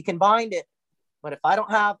it, you can bind it, but if I don't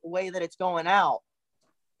have a way that it's going out,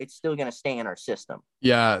 it's still going to stay in our system.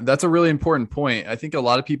 Yeah, that's a really important point. I think a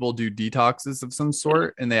lot of people do detoxes of some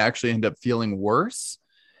sort and they actually end up feeling worse.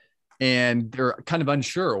 And they're kind of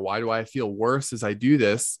unsure. Why do I feel worse as I do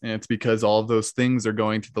this? And it's because all of those things are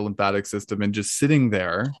going to the lymphatic system and just sitting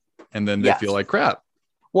there. And then they feel like crap.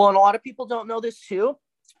 Well, and a lot of people don't know this too.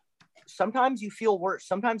 Sometimes you feel worse.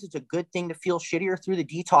 Sometimes it's a good thing to feel shittier through the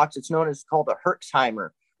detox. It's called a Herxheimer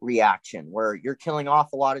reaction, where you're killing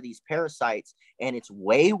off a lot of these parasites and it's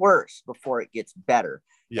way worse before it gets better.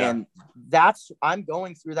 Yeah. And I'm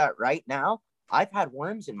going through that right now. I've had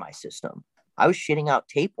worms in my system. I was shitting out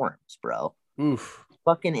tapeworms, bro. Oof.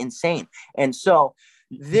 Fucking insane. And so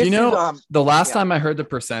this the last time I heard the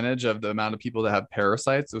percentage of the amount of people that have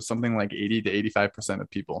parasites, it was something like 80 to 85% of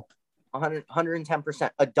people. 110%.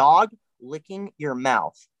 A dog licking your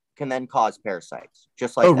mouth can then cause parasites.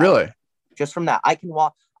 Just like that. Really? Just from that. I can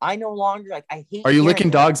walk. I no longer I hate. Are you licking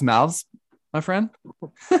dogs' mouths, my friend?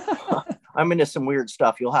 I'm into some weird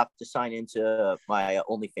stuff. You'll have to sign into my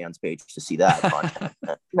OnlyFans page to see that.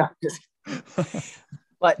 No,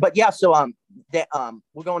 but yeah. So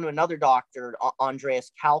we're going to another doctor,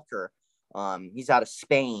 Andreas Kalker. He's out of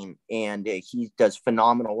Spain, and he does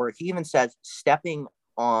phenomenal work. He even says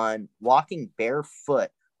walking barefoot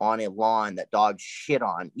on a lawn that dogs shit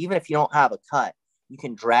on, even if you don't have a cut, you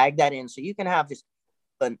can drag that in. So you can have just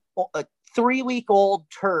a 3-week-old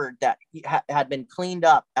turd that had been cleaned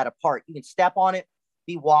up at a park. You can step on it,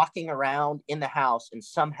 be walking around in the house, and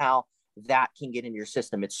somehow that can get into your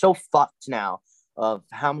system. It's so fucked now of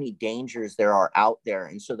how many dangers there are out there.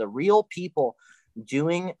 And so the real people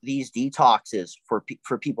doing these detoxes for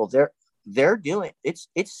people, they're doing it's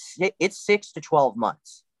 6 to 12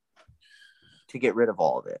 months to get rid of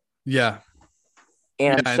all of it. Yeah.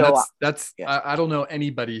 And that's I don't know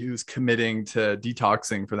anybody who's committing to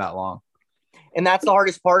detoxing for that long. And that's the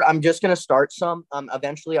hardest part. I'm just going to start some.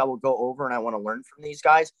 Eventually I will go over and I want to learn from these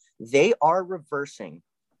guys. They are reversing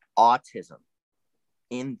autism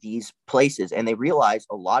in these places. And they realize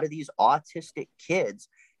a lot of these autistic kids,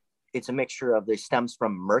 it's a mixture of this stems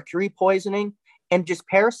from mercury poisoning and just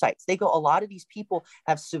parasites. A lot of these people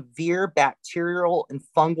have severe bacterial and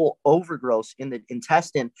fungal overgrowth in the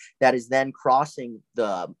intestine that is then crossing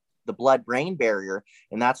the blood-brain barrier,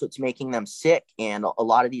 and that's what's making them sick. And a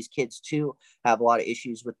lot of these kids too have a lot of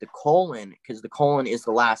issues with the colon, because the colon is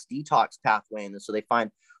the last detox pathway, and so they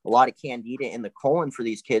find a lot of candida in the colon for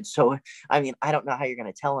these kids. So I mean, I don't know how you're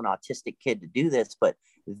going to tell an autistic kid to do this, but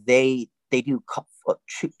they do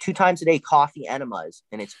 2 times a day coffee enemas,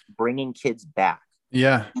 and it's bringing kids back.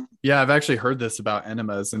 Yeah. I've actually heard this about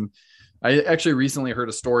enemas, and I actually recently heard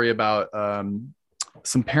a story about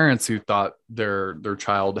some parents who thought their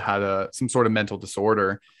child had some sort of mental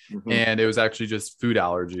disorder, and it was actually just food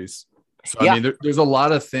allergies. So I mean, there's a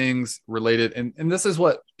lot of things related, and this is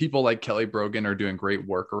what people like Kelly Brogan are doing great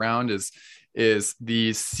work around is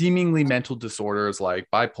these seemingly mental disorders like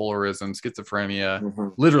bipolarism,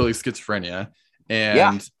 schizophrenia, literally schizophrenia,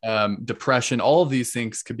 and depression. All of these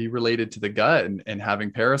things could be related to the gut and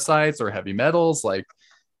having parasites or heavy metals.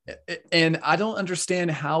 And I don't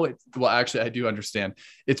understand how actually I do understand.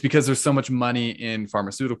 It's because there's so much money in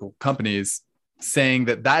pharmaceutical companies saying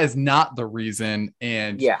that is not the reason.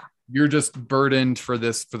 And you're just burdened for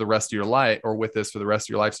this for the rest of your life, or with this for the rest of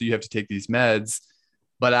your life. So you have to take these meds.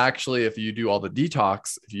 But actually, if you do all the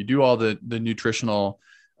detox, if you do all the nutritional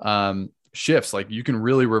shifts. Like you can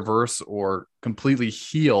really reverse or completely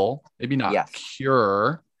heal, maybe not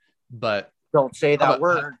cure, but don't say that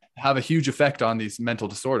word, have a huge effect on these mental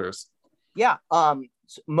disorders. Yeah.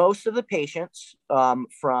 Most of the patients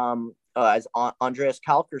from as Andreas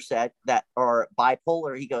Kalker said, that are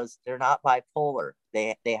bipolar, he goes, they're not bipolar.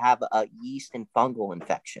 They have a yeast and fungal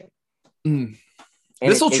infection.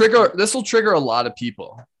 This will trigger a lot of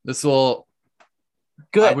people. This will.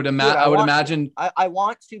 Good. I would imagine. I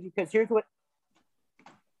want to, because here's what.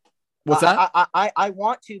 What's that? I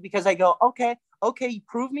want to, because I go, okay, you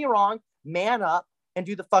prove me wrong, man up and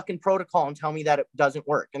do the fucking protocol and tell me that it doesn't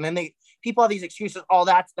work. And then people have these excuses. Oh,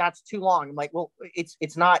 that's too long. I'm like, well,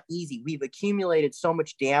 it's not easy. We've accumulated so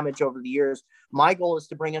much damage over the years. My goal is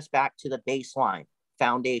to bring us back to the baseline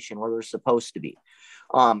foundation where we're supposed to be.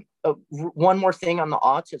 One more thing on the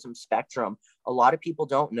autism spectrum, a lot of people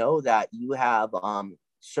don't know that you have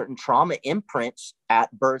certain trauma imprints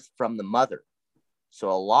at birth from the mother. So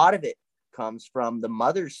a lot of it comes from the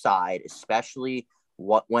mother's side, especially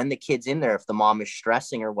when the kid's in there. If the mom is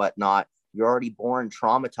stressing or whatnot, you're already born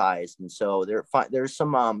traumatized. And so there's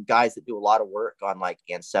some guys that do a lot of work on like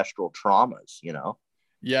ancestral traumas, you know?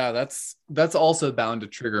 Yeah, that's also bound to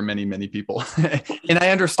trigger many, many people. And I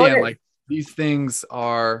understand like these things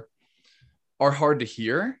are hard to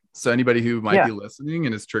hear. So anybody who might be listening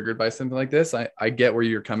and is triggered by something like this, I get where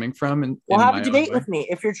you're coming from. And have a debate with me.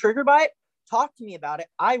 If you're triggered by it, talk to me about it.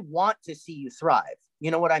 I want to see you thrive. You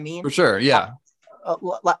know what I mean? For sure. Yeah.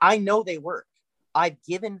 I know they work. I've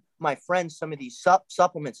given my friends some of these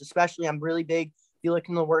supplements, especially I'm really big. If you look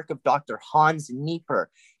in the work of Dr. Hans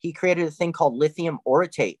Nieper, he created a thing called lithium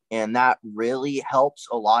orotate, and that really helps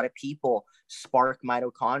a lot of people spark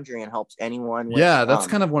mitochondria and helps anyone with, that's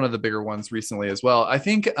kind of one of the bigger ones recently as well. I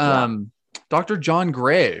think Dr. John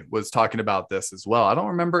Gray was talking about this as well. I don't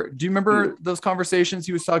remember. Do you remember those conversations?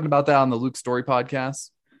 He was talking about that on the Luke Story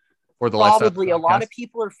podcast. Or the probably a lot of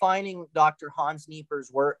people are finding Dr. Hans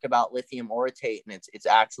Nieper's work about lithium orotate, and it's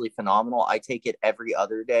actually phenomenal. I take it every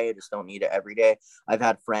other day. I just don't need it every day. I've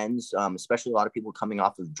had friends, especially a lot of people coming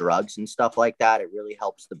off of drugs and stuff like that. It really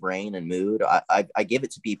helps the brain and mood. I give it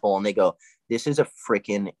to people and they go, this is a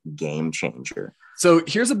freaking game changer. So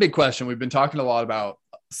here's a big question. We've been talking a lot about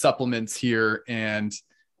supplements here, and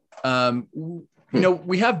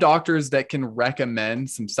we have doctors that can recommend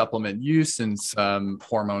some supplement use and some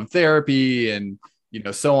hormone therapy and,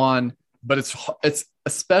 so on. But it's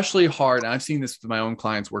especially hard. And I've seen this with my own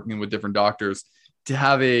clients working with different doctors to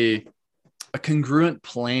have a congruent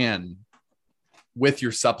plan with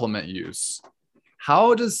your supplement use.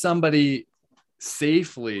 How does somebody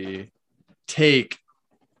safely take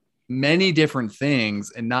many different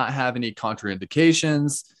things and not have any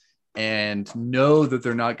contraindications and know that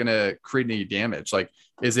they're not going to create any damage? Like,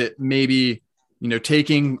 is it maybe,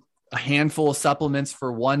 taking a handful of supplements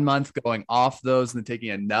for 1 month, going off those, and then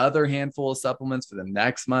taking another handful of supplements for the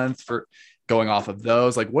next month for going off of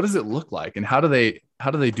those? Like, what does it look like? And how do they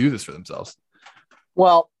do this for themselves?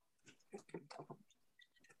 Well,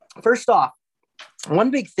 first off,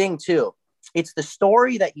 one big thing too, it's the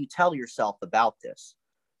story that you tell yourself about this.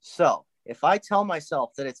 So if I tell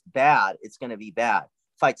myself that it's bad, it's going to be bad.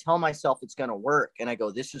 If I tell myself it's going to work and I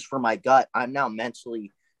go, this is for my gut, I'm now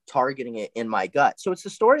mentally targeting it in my gut. So it's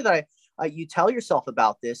the story that you tell yourself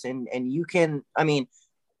about this, and you can,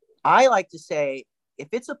 I like to say, if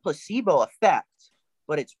it's a placebo effect,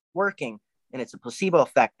 but it's working and it's a placebo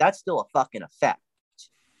effect, that's still a fucking effect.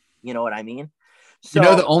 You know what I mean? So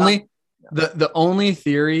the only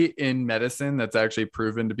theory in medicine that's actually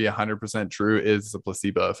proven to be 100% true is the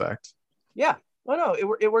placebo effect. Yeah. Well,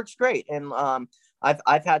 no, it works great. And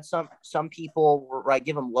I've had some people where I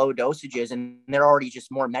give them low dosages and they're already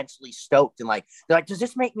just more mentally stoked, and they're like, does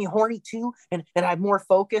this make me horny too? And I have more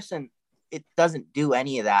focus, and it doesn't do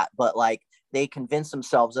any of that. But they convince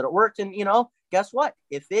themselves that it worked. And guess what?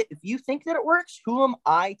 If you think that it works, who am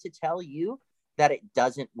I to tell you that it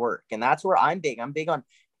doesn't work? And that's where I'm big. I'm big on,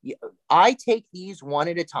 I take these one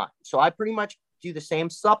at a time. So I pretty much do the same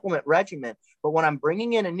supplement regimen, but when I'm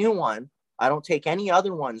bringing in a new one, I don't take any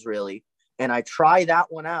other ones really. And I try that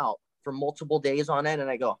one out for multiple days on end. And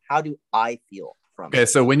I go, how do I feel from it? Okay.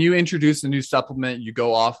 So when you introduce a new supplement, you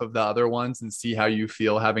go off of the other ones and see how you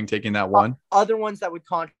feel having taken that one. Other ones that would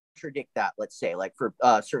contradict that, let's say, like for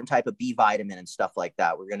a certain type of B vitamin and stuff like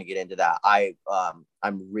that. We're going to get into that. I'm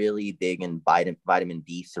really big in vitamin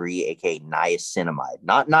B3, aka niacinamide,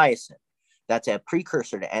 not niacin. That's a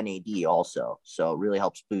precursor to NAD also. So it really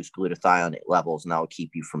helps boost glutathione levels, and that will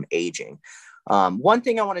keep you from aging. One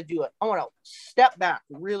thing I want to do, I want to step back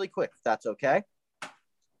really quick, if that's okay.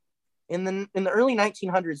 in the early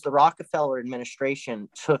 1900s, the Rockefeller administration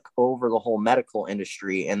took over the whole medical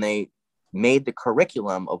industry, and they made the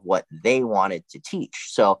curriculum of what they wanted to teach.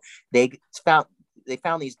 So they found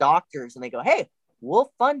these doctors, and they go, hey,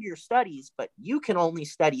 we'll fund your studies, but you can only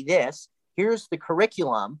study this. Here's the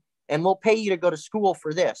curriculum, and we'll pay you to go to school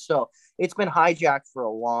for this. So it's been hijacked for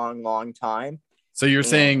a long, long time. So you're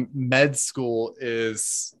saying med school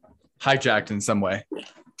is hijacked in some way?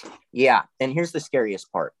 Yeah. And here's the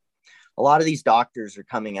scariest part. A lot of these doctors are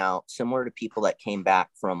coming out similar to people that came back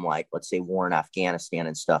from, like, let's say, war in Afghanistan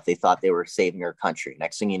and stuff. They thought they were saving our country.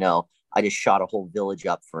 Next thing you know, I just shot a whole village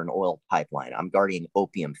up for an oil pipeline. I'm guarding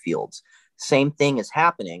opium fields. Same thing is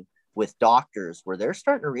happening with doctors, where they're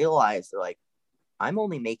starting to realize, they're like, I'm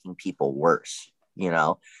only making people worse,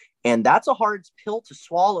 and that's a hard pill to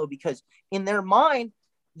swallow, because in their mind,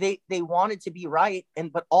 they wanted to be right.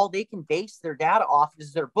 But all they can base their data off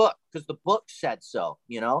is their book, because the book said so,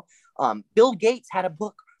 Bill Gates had a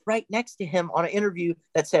book right next to him on an interview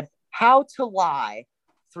that said how to lie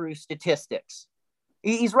through statistics.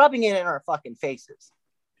 He's rubbing it in our fucking faces.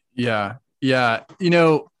 Yeah. This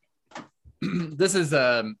is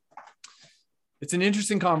it's an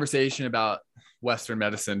interesting conversation about Western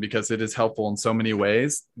medicine, because it is helpful in so many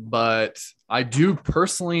ways. But I do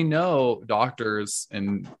personally know doctors,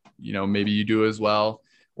 and maybe you do as well,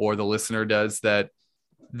 or the listener does, that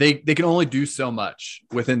they can only do so much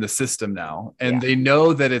within the system now, and they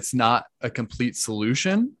know that it's not a complete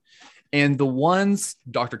solution. And the ones,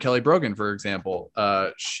 Dr. Kelly Brogan, for example,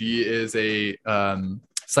 she is a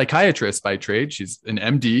psychiatrist by trade. She's an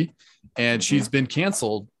MD, and she's been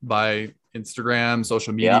canceled by Instagram,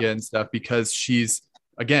 social media and stuff, because she's,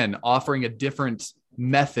 again, offering a different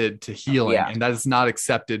method to healing, and that is not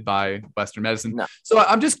accepted by Western medicine. No. So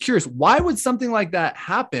I'm just curious, why would something like that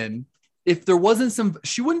happen if there wasn't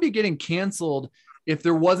she wouldn't be getting canceled if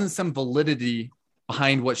there wasn't some validity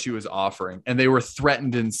behind what she was offering and they were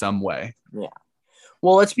threatened in some way? Yeah.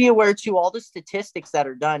 Well, let's be aware too, all the statistics that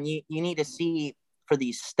are done, you need to see for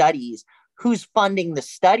these studies, who's funding the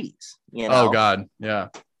studies, Oh God. Yeah.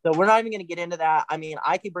 So we're not even going to get into that. I mean,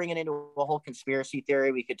 I could bring it into a whole conspiracy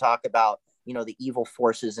theory. We could talk about, the evil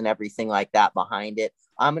forces and everything like that behind it.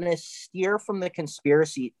 I'm going to steer from the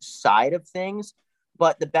conspiracy side of things,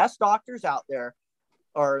 but the best doctors out there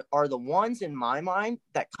are the ones, in my mind,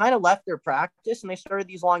 that kind of left their practice and they started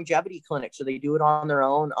these longevity clinics. So they do it on their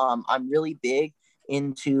own. I'm really big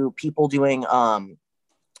into people doing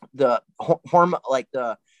the hormone, like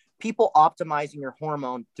the people optimizing your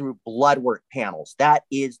hormone through blood work panels. That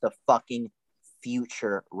is the fucking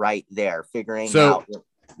future right there. Figuring out.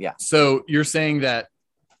 Yeah. So you're saying that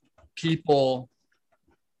people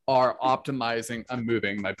are optimizing. I'm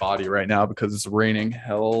moving my body right now because it's raining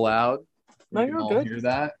hella loud. No, you're good. Hear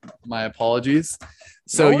that? My apologies.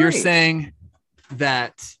 So you're saying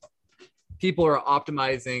that people are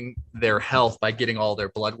optimizing their health by getting all their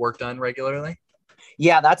blood work done regularly?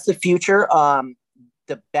 Yeah, that's the future.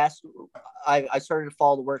 The best, I started to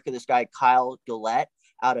follow the work of this guy, Kyle Gillette,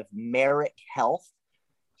 out of Merrick Health.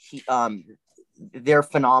 They're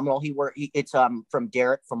phenomenal. It's from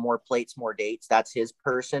Derek from More Plates, More Dates. That's his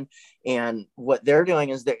person. And what they're doing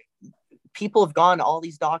is that people have gone to all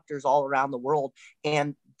these doctors all around the world,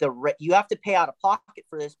 and you have to pay out of pocket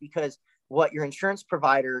for this, because what your insurance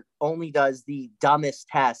provider only does the dumbest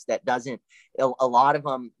test that doesn't, a lot of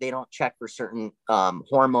them, they don't check for certain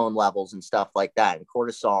hormone levels and stuff like that, and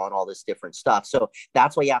cortisol and all this different stuff. So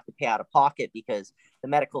that's why you have to pay out of pocket, because the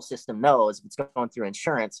medical system knows if it's going through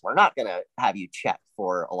insurance, we're not going to have you check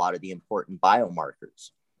for a lot of the important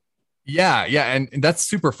biomarkers. Yeah. And that's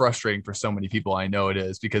super frustrating for so many people. I know it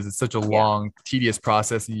is, because it's such a long, tedious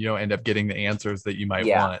process, and you don't end up getting the answers that you might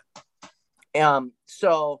want. And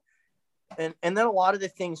then a lot of the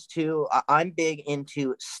things too, I'm big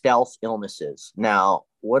into stealth illnesses. Now,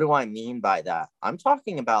 what do I mean by that? I'm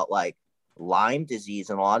talking about like Lyme disease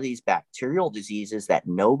and a lot of these bacterial diseases that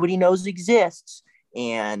nobody knows exists.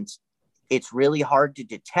 And it's really hard to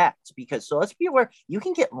detect, because, so let's be aware, you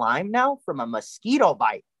can get Lyme now from a mosquito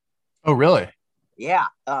bite. Oh, really? Yeah.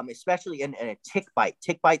 Especially in a tick bite.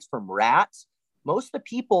 Tick bites from rats. Most of the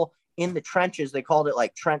people in the trenches, they called it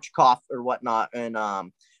like trench cough or whatnot. And,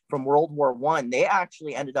 from World War I, they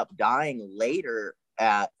actually ended up dying later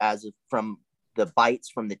from the bites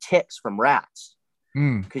from the ticks from rats,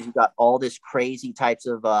 because you got all this crazy types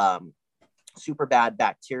of super bad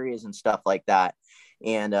bacteria and stuff like that,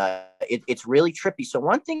 and it's really trippy. So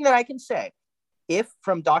one thing that I can say, if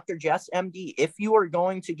from Dr. Jess MD, if you are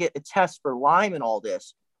going to get a test for Lyme and all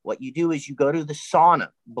this, what you do is you go to the sauna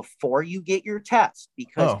before you get your test,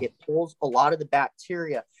 because it pulls a lot of the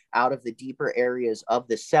bacteria out of the deeper areas of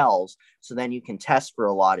the cells. So then you can test for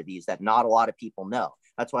a lot of these that not a lot of people know.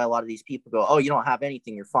 That's why a lot of these people go, oh, you don't have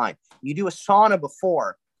anything, you're fine. You do a sauna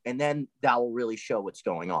before, and then that will really show what's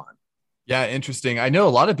going on. Yeah, interesting. I know a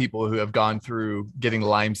lot of people who have gone through getting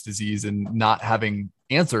Lyme's disease and not having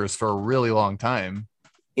answers for a really long time.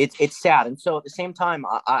 It's sad. And so at the same time,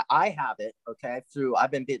 I have it, okay,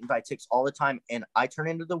 I've been bitten by ticks all the time, and I turn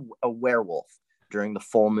into a werewolf during the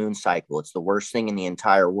full moon cycle. It's the worst thing in the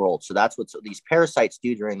entire world. So that's what these parasites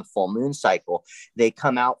do during the full moon cycle. They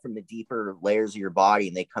come out from the deeper layers of your body,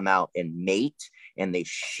 and they come out and mate, and they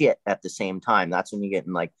shit at the same time. That's when you get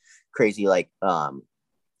in like crazy, like,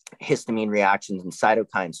 histamine reactions and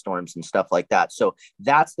cytokine storms and stuff like that. So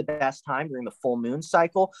that's the best time during the full moon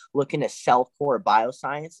cycle. Look into Cellcore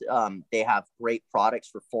Bioscience. They have great products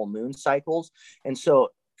for full moon cycles. And so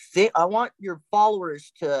I want your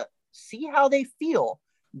followers to see how they feel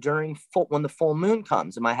during when the full moon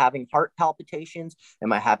comes. Am I having heart palpitations?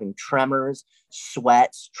 Am I having tremors,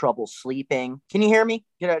 sweats, trouble sleeping? Can you hear me?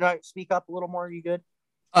 Can I speak up a little more? Are you good?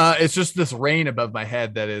 It's just this rain above my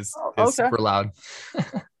head that is super loud.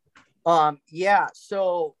 Yeah,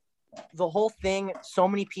 so the whole thing, so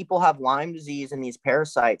many people have Lyme disease and these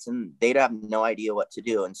parasites, and they have no idea what to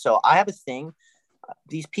do. And so I have a thing.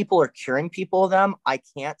 These people are curing people of them. I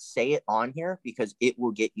can't say it on here because it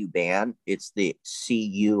will get you banned. It's the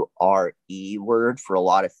CURE word for a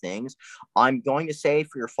lot of things. I'm going to say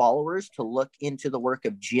for your followers to look into the work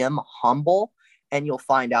of Jim Humble, and you'll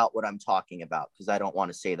find out what I'm talking about, because I don't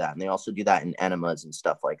want to say that. And they also do that in enemas and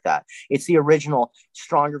stuff like that. It's the original,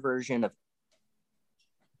 stronger version of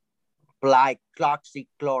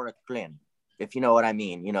glycloxychloroquine, if you know what I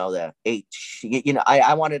mean. You know, the H,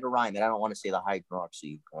 I wanted to rhyme it. I don't want to say the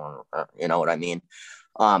hydroxy, you know what I mean?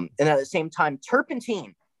 And at the same time,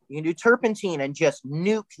 turpentine. You can do turpentine and just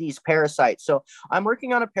nuke these parasites. So I'm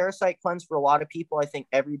working on a parasite cleanse for a lot of people. I think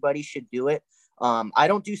everybody should do it. I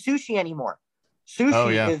don't do sushi anymore.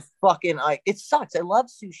 Sushi is fucking, it sucks. I love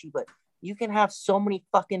sushi, but you can have so many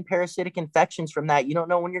fucking parasitic infections from that. You don't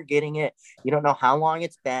know when you're getting it. You don't know how long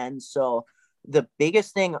it's been. So the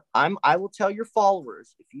biggest thing I will tell your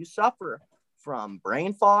followers, if you suffer from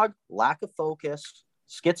brain fog, lack of focus,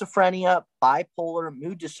 schizophrenia, bipolar,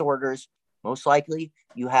 mood disorders, most likely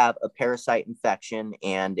you have a parasite infection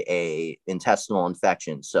and a intestinal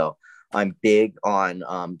infection. So I'm big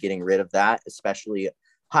on getting rid of that, especially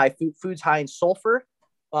foods high in sulfur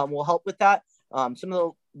will help with that. Some of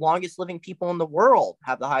the longest living people in the world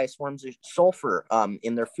have the highest forms of sulfur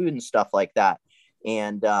in their food and stuff like that.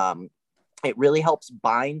 And it really helps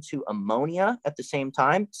bind to ammonia at the same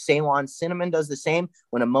time. Ceylon cinnamon does the same.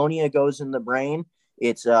 When ammonia goes in the brain,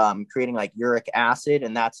 it's creating like uric acid,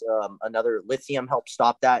 and that's another, lithium helps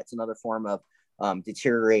stop that. It's another form of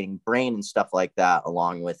deteriorating brain and stuff like that,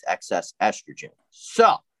 along with excess estrogen.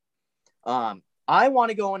 So I want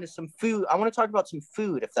to go into some food. I want to talk about some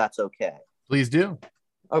food, if that's okay. Please do.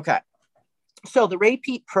 Okay. So the Ray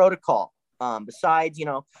Peat protocol, besides,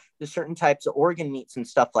 the certain types of organ meats and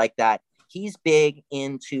stuff like that, he's big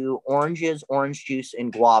into oranges, orange juice,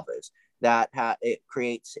 and guavas. It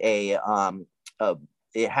creates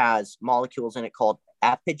it has molecules in it called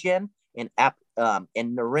apigen and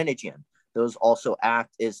nerinogen. Those also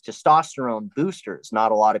act as testosterone boosters.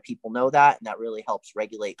 Not a lot of people know that, and that really helps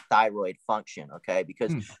regulate thyroid function, okay?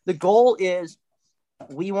 Because the goal is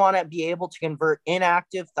we want to be able to convert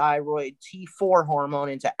inactive thyroid T4 hormone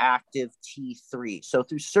into active T3. So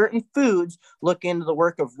through certain foods, look into the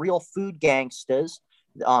work of Real Food Gangstas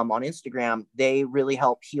on Instagram. They really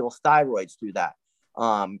help heal thyroids through that.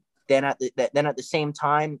 Then at the same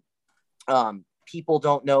time, people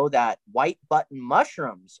don't know that white button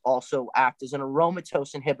mushrooms also act as an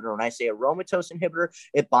aromatase inhibitor. When I say aromatase inhibitor,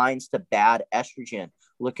 it binds to bad estrogen.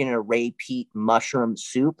 Looking at a Ray Peat mushroom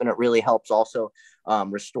soup, and it really helps also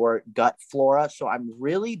restore gut flora. So I'm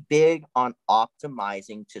really big on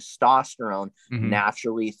optimizing testosterone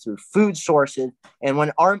naturally through food sources. And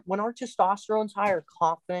when our testosterone's high, our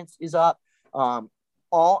confidence is up.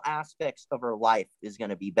 All aspects of our life is going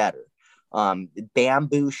to be better.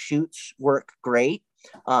 Bamboo shoots work great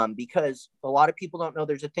because a lot of people don't know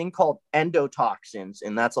there's a thing called endotoxins,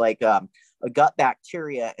 and that's like a gut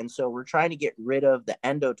bacteria. And so we're trying to get rid of the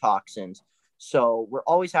endotoxins. So we're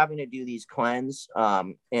always having to do these cleanse.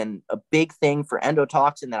 And a big thing for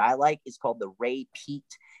endotoxin that I like is called the Ray Peat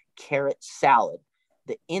carrot salad.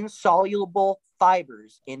 The insoluble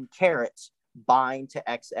fibers in carrots bind to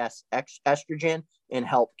excess estrogen and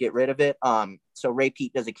help get rid of it. So Ray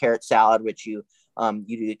Peat does a carrot salad, which you You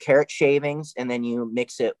do carrot shavings, and then you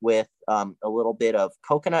mix it with a little bit of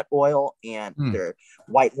coconut oil and either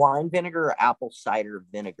white wine vinegar or apple cider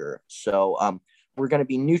vinegar. So we're going to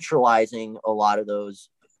be neutralizing a lot of those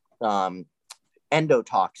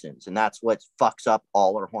endotoxins, and that's what fucks up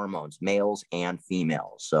all our hormones, males and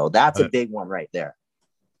females. So that's a big one right there.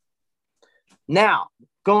 Now,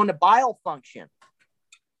 going to bile function.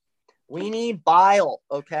 We need bile,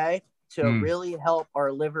 okay, to really help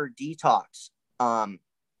our liver detox.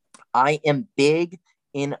 I am big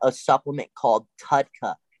in a supplement called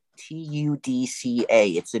Tudca, Tudca.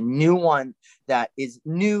 It's a new one that is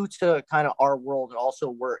new to kind of our world. It also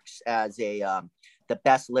works as a the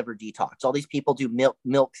best liver detox. All these people do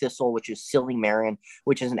milk thistle, which is silymarin,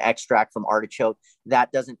 which is an extract from artichoke.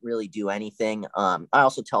 That doesn't really do anything. I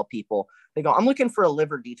also tell people, they go, I'm looking for a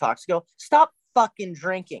liver detox. I go, stop fucking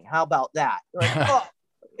drinking. How about that? Like, oh,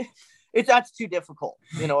 that's too difficult.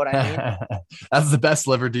 You know what I mean? That's the best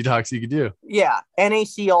liver detox you could do. Yeah.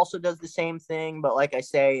 NAC also does the same thing, but like I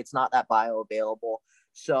say, it's not that bioavailable.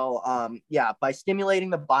 So, by stimulating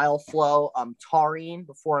the bile flow, taurine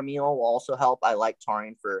before a meal will also help. I like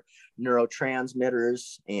taurine for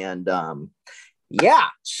neurotransmitters. And,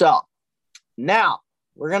 so now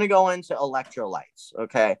we're going to go into electrolytes.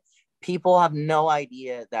 Okay. People have no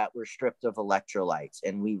idea that we're stripped of electrolytes,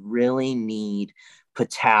 and we really need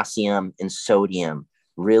potassium and sodium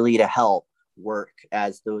really to help work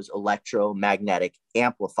as those electromagnetic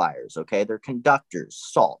amplifiers. Okay. They're conductors,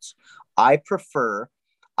 salts. I prefer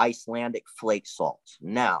Icelandic flake salt.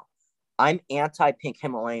 Now, I'm anti-pink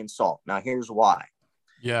Himalayan salt. Now, here's why.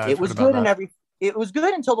 Yeah, it was good it was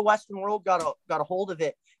good until the Western world got a hold of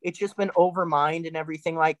it. It's just been overmined and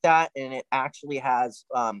everything like that, and it actually has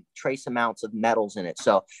trace amounts of metals in it.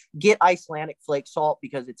 So get Icelandic flake salt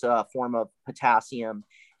because it's a form of potassium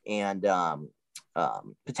and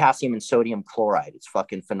potassium and sodium chloride. It's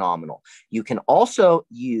fucking phenomenal. You can also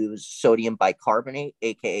use sodium bicarbonate,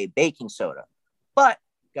 aka baking soda, but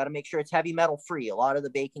got to make sure it's heavy metal free. A lot of the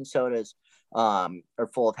baking sodas are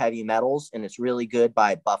full of heavy metals, and it's really good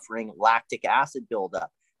by buffering lactic acid buildup.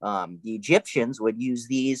 The Egyptians would use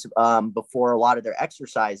these before a lot of their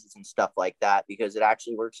exercises and stuff like that, because it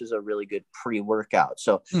actually works as a really good pre-workout.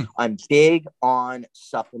 So I'm big on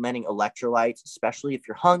supplementing electrolytes, especially if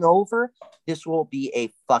you're hungover. This will be a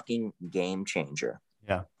fucking game changer.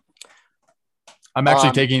 Yeah. I'm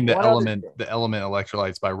actually taking the element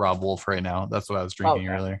electrolytes by Rob Wolf right now. That's what I was drinking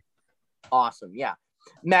earlier. Awesome. Yeah.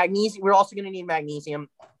 Magnesium. We're also going to need magnesium.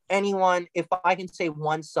 Anyone, if I can say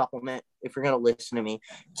one supplement, if you're going to listen to me,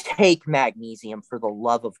 take magnesium for the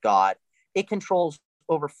love of God. It controls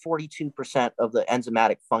over 42% of the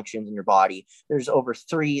enzymatic functions in your body. There's over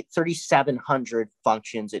 3,700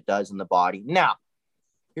 functions it does in the body. Now,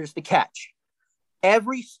 here's the catch.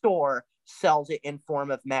 Every store sells it in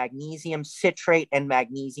form of magnesium citrate and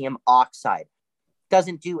magnesium oxide.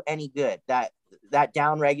 Doesn't do any good. That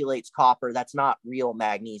downregulates copper. That's not real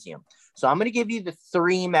magnesium. So I'm going to give you the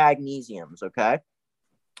 3 magnesiums, okay?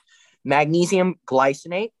 Magnesium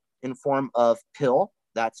glycinate in form of pill.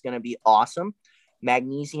 That's going to be awesome.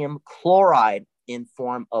 Magnesium chloride in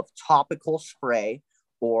form of topical spray,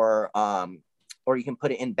 or you can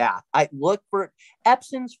put it in bath. I look for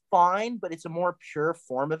Epsom's fine, but it's a more pure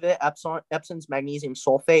form of it. Epsom's magnesium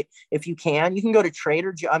sulfate. If you can go to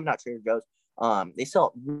I'm not Trader Joe's. They sell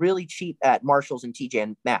it really cheap at Marshall's and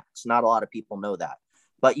TJ Maxx. Not a lot of people know that,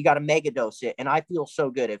 but you got to mega dose it. And I feel so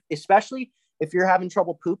good, especially if you're having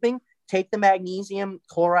trouble pooping. Take the magnesium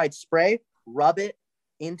chloride spray, rub it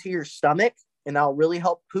into your stomach, and that'll really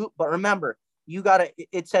help poop. But remember,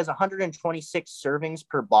 it says 126 servings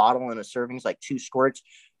per bottle, and a serving's like 2 squirts.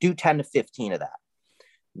 Do 10 to 15 of that.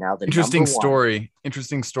 Now, the interesting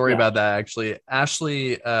story about that, actually.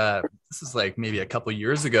 Ashley, this is like maybe a couple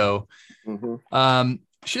years ago.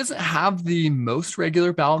 She doesn't have the most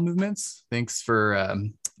regular bowel movements. Thanks for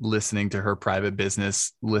listening to her private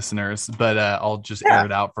business, listeners, but I'll just air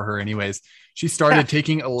it out for her anyways. She started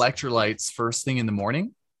taking electrolytes first thing in the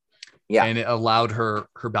morning. Yeah. And it allowed her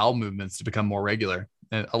bowel movements to become more regular.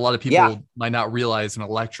 And a lot of people might not realize an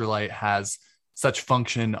electrolyte has such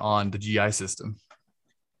function on the GI system.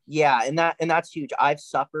 Yeah. And that's huge. I've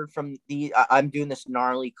suffered from I'm doing this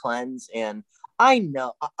gnarly cleanse, and I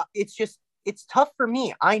know it's tough for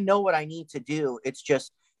me. I know what I need to do. It's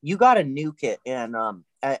just, you got to nuke it. And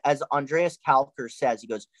as Andreas Kalker says, he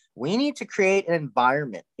goes, we need to create an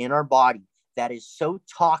environment in our body that is so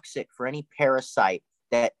toxic for any parasite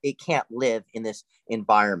that it can't live in this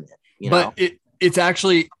environment, but it's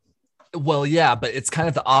actually, but it's kind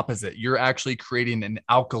of the opposite. You're actually creating an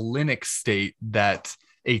alkalinic state that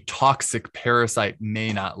a toxic parasite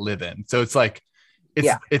may not live in. So it's like,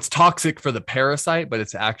 it's toxic for the parasite, but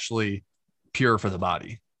it's actually pure for the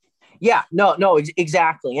body. Yeah, no,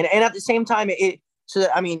 exactly. And at the same time,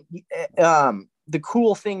 the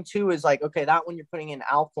cool thing too is like, okay, that when you're putting in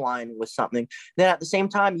alkaline with something, then at the same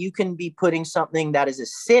time, you can be putting something that is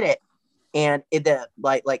acidic and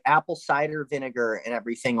like apple cider vinegar and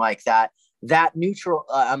everything like that neutral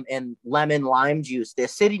and lemon lime juice, the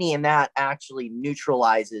acidity in that actually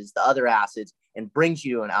neutralizes the other acids and brings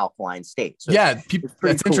you to an alkaline state. So yeah,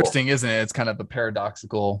 that's cool. Interesting, isn't it? It's kind of a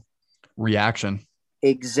paradoxical reaction.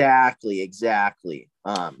 Exactly.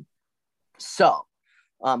 So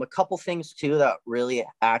a couple things too that really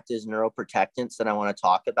act as neuroprotectants that I want to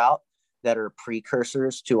talk about that are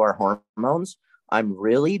precursors to our hormones. I'm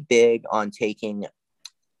really big on taking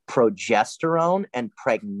progesterone and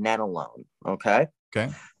pregnenolone. Okay.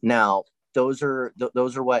 Now those are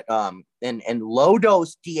what and low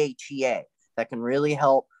dose DHEA that can really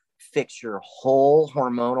help fix your whole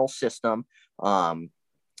hormonal system,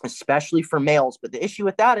 especially for males. But the issue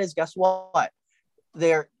with that is, guess what?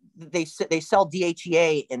 They sell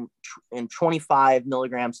DHEA in 25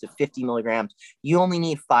 milligrams to 50 milligrams. You only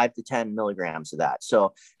need 5 to 10 milligrams of that.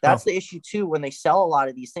 So that's the issue too. When they sell a lot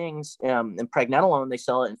of these things, in pregnenolone, they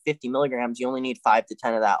sell it in 50 milligrams. You only need 5 to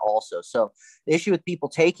 10 of that also. So the issue with people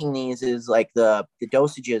taking these is like the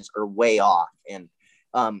dosages are way off. And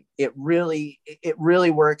it really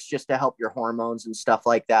works just to help your hormones and stuff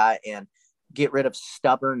like that, and get rid of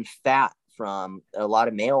stubborn fat from a lot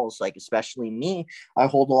of males, like especially me. I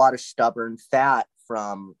hold a lot of stubborn fat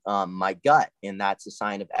from my gut, and that's a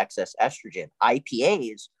sign of excess estrogen.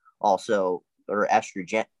 IPAs also are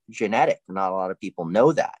estrogen genetic. Not a lot of people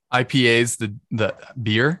know that. IPAs, the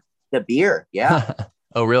beer? The beer, yeah.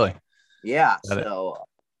 Oh, really? Yeah. So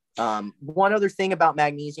one other thing about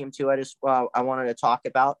magnesium too, I wanted to talk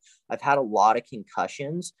about. I've had a lot of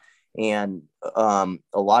concussions, and a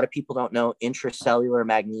lot of people don't know intracellular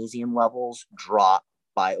magnesium levels drop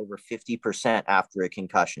by over 50% after a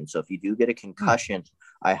concussion. So if you do get a concussion,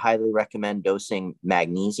 I highly recommend dosing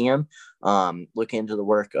magnesium. Look into the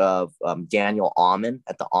work of Daniel Amen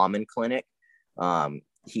at the Amen Clinic.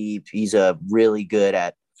 He's a really good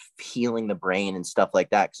at healing the brain and stuff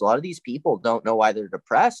like that, because a lot of these people don't know why they're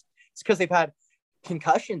depressed. It's because they've had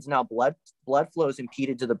concussions. Now blood flow is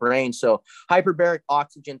impeded to the brain. So hyperbaric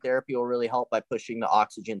oxygen therapy will really help by pushing the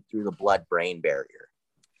oxygen through the blood-brain barrier.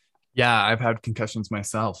 Yeah, I've had concussions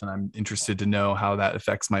myself, and I'm interested to know how that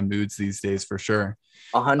affects my moods these days for sure.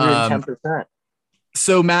 110%.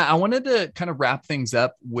 So Matt, I wanted to kind of wrap things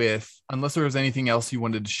up with, unless there was anything else you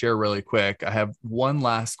wanted to share really quick, I have one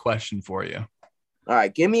last question for you. All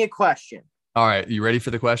right, give me a question. All right, you ready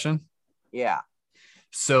for the question? Yeah.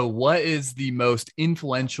 So what is the most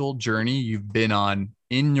influential journey you've been on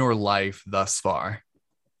in your life thus far?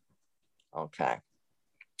 Okay.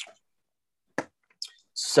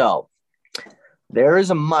 So there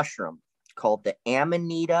is a mushroom called the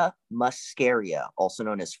Amanita muscaria, also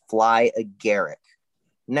known as fly agaric.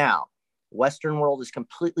 Now, Western world has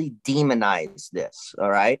completely demonized this.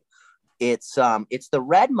 All right. It's the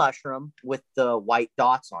red mushroom with the white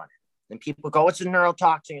dots on it. And people go, it's a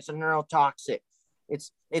neurotoxin. It's a neurotoxic.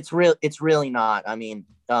 It's really not. I mean,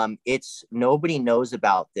 it's nobody knows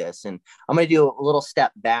about this. And I'm going to do a little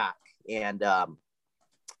step back. And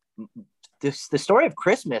the story of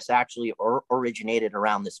Christmas actually originated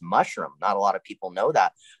around this mushroom. Not a lot of people know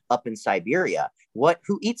that up in Siberia.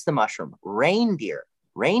 Who eats the mushroom? Reindeer.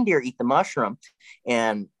 Reindeer eat the mushroom.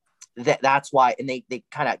 And that's why, and they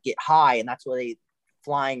kind of get high, and that's why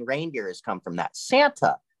flying reindeers come from that.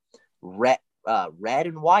 Santa, red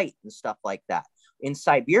and white and stuff like that. In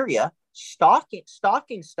Siberia, stocking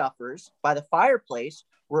stuffers by the fireplace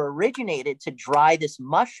were originated to dry this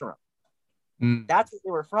mushroom. That's what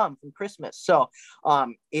they were from Christmas. So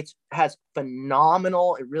it has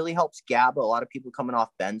phenomenal, it really helps GABA. A lot of people coming off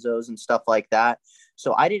benzos and stuff like that.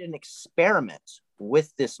 So I did an experiment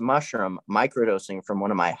with this mushroom, microdosing from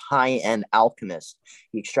one of my high-end alchemists.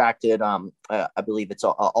 He extracted, I believe it's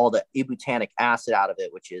all the ibutanic acid out of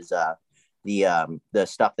it, which is the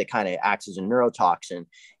stuff that kind of acts as a neurotoxin.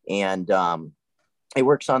 And it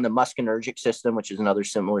works on the muscarinic system, which is another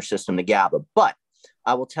similar system to GABA. But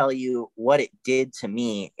I will tell you what it did to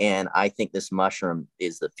me, and I think this mushroom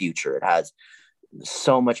is the future. It has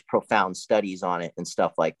so much profound studies on it and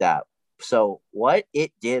stuff like that. So what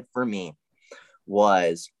it did for me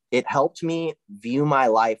was it helped me view my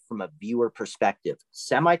life from a viewer perspective.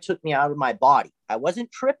 Semi took me out of my body. I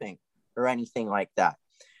wasn't tripping or anything like that.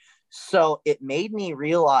 So it made me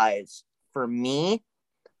realize, for me,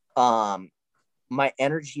 my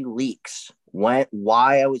energy leaks, why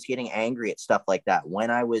I was getting angry at stuff like that,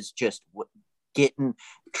 when I was just getting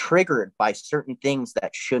triggered by certain things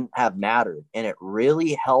that shouldn't have mattered. And it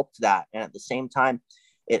really helped that. And at the same time,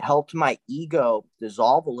 it helped my ego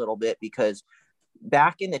dissolve a little bit, because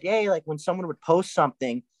back in the day, like when someone would post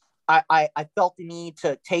something, I felt the need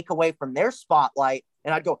to take away from their spotlight,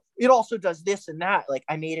 and I'd go, it also does this and that. Like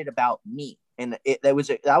I made it about me. And that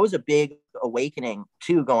was a big awakening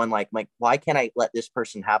too, going like, why can't I let this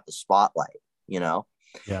person have the spotlight, you know?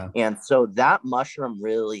 Yeah. And so that mushroom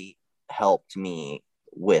really helped me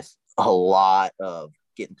with a lot of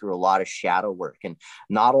getting through a lot of shadow work, and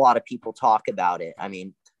not a lot of people talk about it. I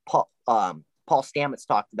mean, Paul Stamets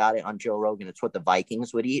talked about it on Joe Rogan. It's what the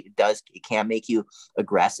Vikings would eat. It can make you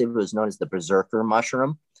aggressive. It was known as the berserker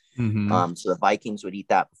mushroom. Mm-hmm. So the Vikings would eat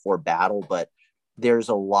that before battle, but there's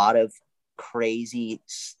a lot of crazy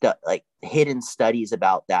stuff, like hidden studies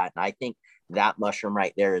about that. And I think that mushroom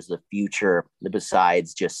right there is the future,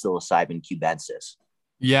 besides just psilocybin cubensis.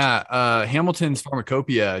 Yeah. Hamilton's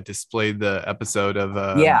Pharmacopoeia displayed the episode of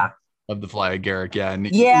the Fly Agaric. Yeah. And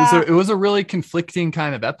it was a really conflicting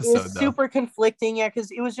kind of episode. It was super conflicting. Yeah.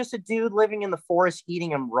 Cause it was just a dude living in the forest eating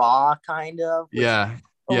them raw, kind of. Yeah.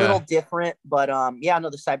 A little different, but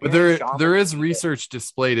the Siberian shaman. There is research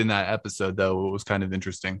displayed in that episode, though. It was kind of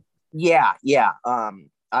interesting. Yeah.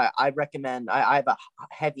 I recommend. I have a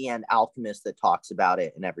heavy end alchemist that talks about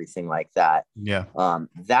it and everything like that. Yeah.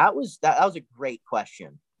 That was a great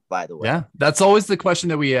question, by the way. Yeah, that's always the question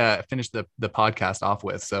that we finish the podcast off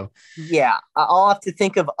with. So yeah, I'll have to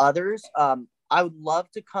think of others. I would love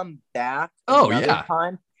to come back another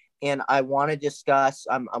time. And I want to discuss,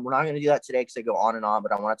 we're not going to do that today because I go on and on,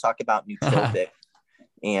 but I want to talk about nootropic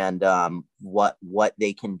and what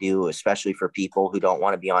they can do, especially for people who don't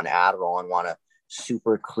want to be on Adderall and want a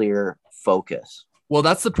super clear focus. Well,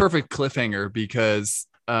 that's the perfect cliffhanger, because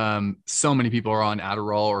so many people are on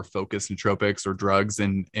Adderall or focus nootropics or drugs.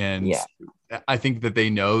 And I think that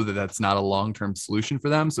they know that that's not a long-term solution for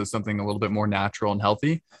them. So something a little bit more natural and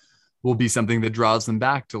healthy will be something that draws them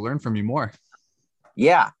back to learn from you more.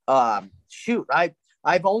 Yeah. Shoot,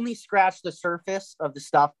 I've only scratched the surface of the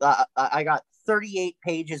stuff. I got 38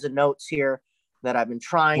 pages of notes here that I've been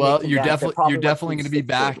trying. Well, you're definitely going to be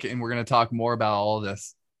back, and we're going to talk more about all of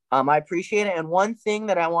this. I appreciate it. And one thing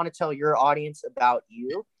that I want to tell your audience about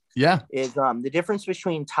you, is the difference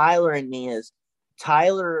between Tyler and me is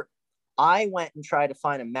Tyler. I went and tried to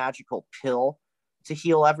find a magical pill to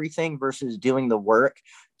heal everything versus doing the work.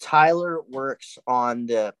 Tyler works on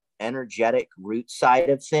the energetic root side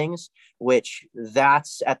of things, which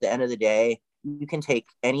that's at the end of the day, you can take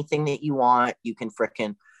anything that you want. You can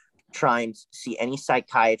frickin' try and see any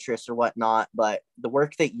psychiatrist or whatnot, but the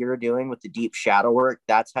work that you're doing with the deep shadow work,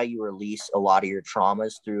 that's how you release a lot of your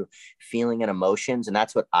traumas, through feeling and emotions. And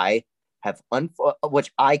that's what I have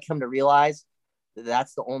which I come to realize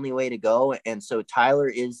that's the only way to go. And so Tyler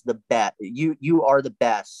is the best. You are the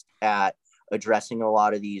best at addressing a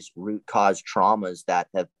lot of these root cause traumas that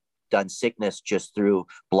have done sickness just through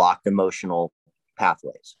blocked emotional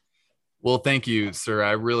pathways. Well, thank you, sir.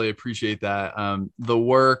 I really appreciate that. The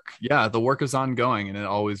work is ongoing, and it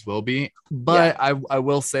always will be. But I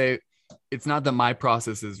will say, it's not that my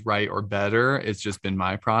process is right or better. It's just been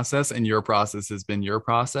my process, and your process has been your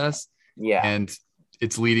process. Yeah. And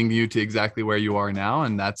it's leading you to exactly where you are now.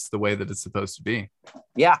 And that's the way that it's supposed to be.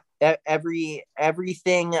 Yeah.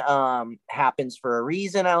 Everything happens for a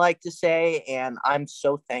reason, I like to say. And I'm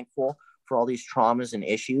so thankful for all these traumas and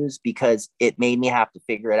issues, because it made me have to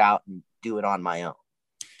figure it out and do it on my own.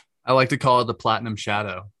 I like to call it the platinum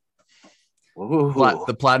shadow. Ooh.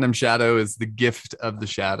 The platinum shadow is the gift of the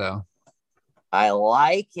shadow. I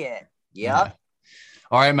like it. Yep. Yeah.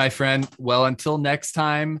 All right, my friend. Well, until next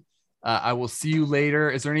time, I will see you later.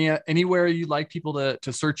 Is there anywhere you'd like people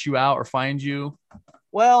to search you out or find you?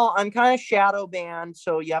 Well, I'm kind of shadow banned,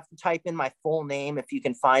 so you have to type in my full name if you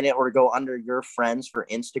can find it, or go under your friends for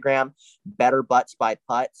Instagram, Better Butts by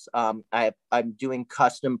Putz. I'm doing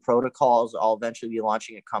custom protocols. I'll eventually be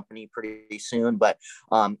launching a company pretty soon, but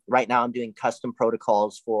right now I'm doing custom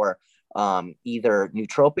protocols for either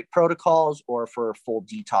nootropic protocols or for full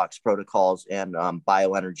detox protocols and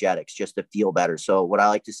bioenergetics, just to feel better. So what I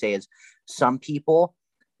like to say is, some people,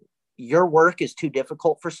 your work is too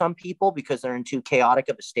difficult for some people because they're in too chaotic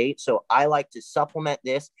of a state. So I like to supplement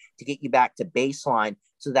this to get you back to baseline,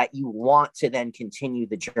 so that you want to then continue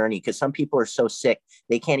the journey. Because some people are so sick,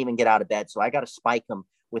 they can't even get out of bed. So I got to spike them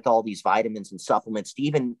with all these vitamins and supplements to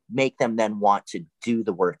even make them then want to do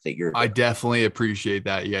the work that you're doing. I definitely appreciate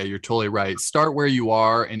that. Yeah, you're totally right. Start where you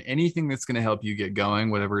are, and anything that's going to help you get going,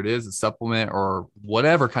 whatever it is, a supplement or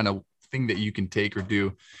whatever kind of thing that you can take or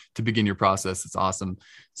do to begin your process. It's awesome.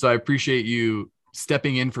 So I appreciate you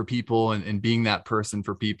stepping in for people and being that person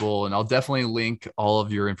for people. And I'll definitely link all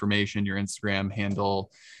of your information, your Instagram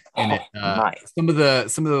handle, and Nice. some of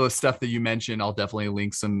the stuff that you mentioned. I'll definitely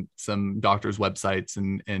link some doctors' websites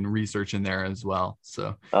and research in there as well.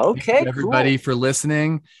 So Okay, thank you everybody cool. for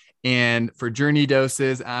listening, and for Journey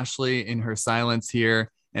Doses, Ashley in her silence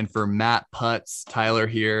here, and for Matt, Putz, Tyler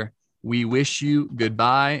here, we wish you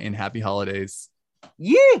goodbye and happy holidays.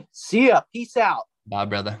 Yeah. See ya. Peace out. Bye,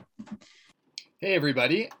 brother. Hey,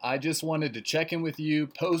 everybody. I just wanted to check in with you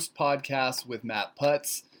post podcast with Matt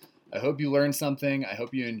Putz. I hope you learned something. I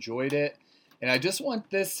hope you enjoyed it. And I just want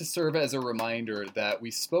this to serve as a reminder that we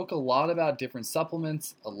spoke a lot about different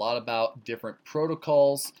supplements, a lot about different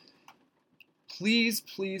protocols. Please,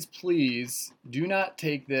 please, please do not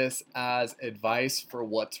take this as advice for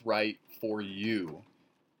what's right for you.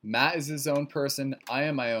 Matt is his own person. I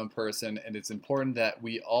am my own person. And it's important that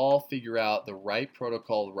we all figure out the right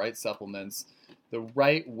protocol, the right supplements, the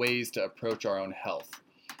right ways to approach our own health.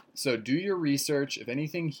 So do your research. If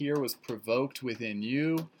anything here was provoked within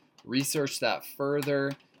you, research that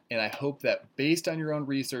further. And I hope that based on your own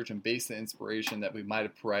research and based on the inspiration that we might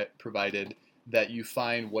have provided, that you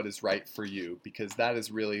find what is right for you, because that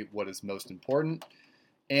is really what is most important.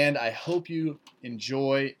 And I hope you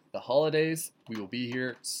enjoy the holidays. We will be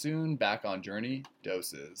here soon back on Journey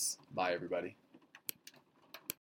Doses. Bye, everybody.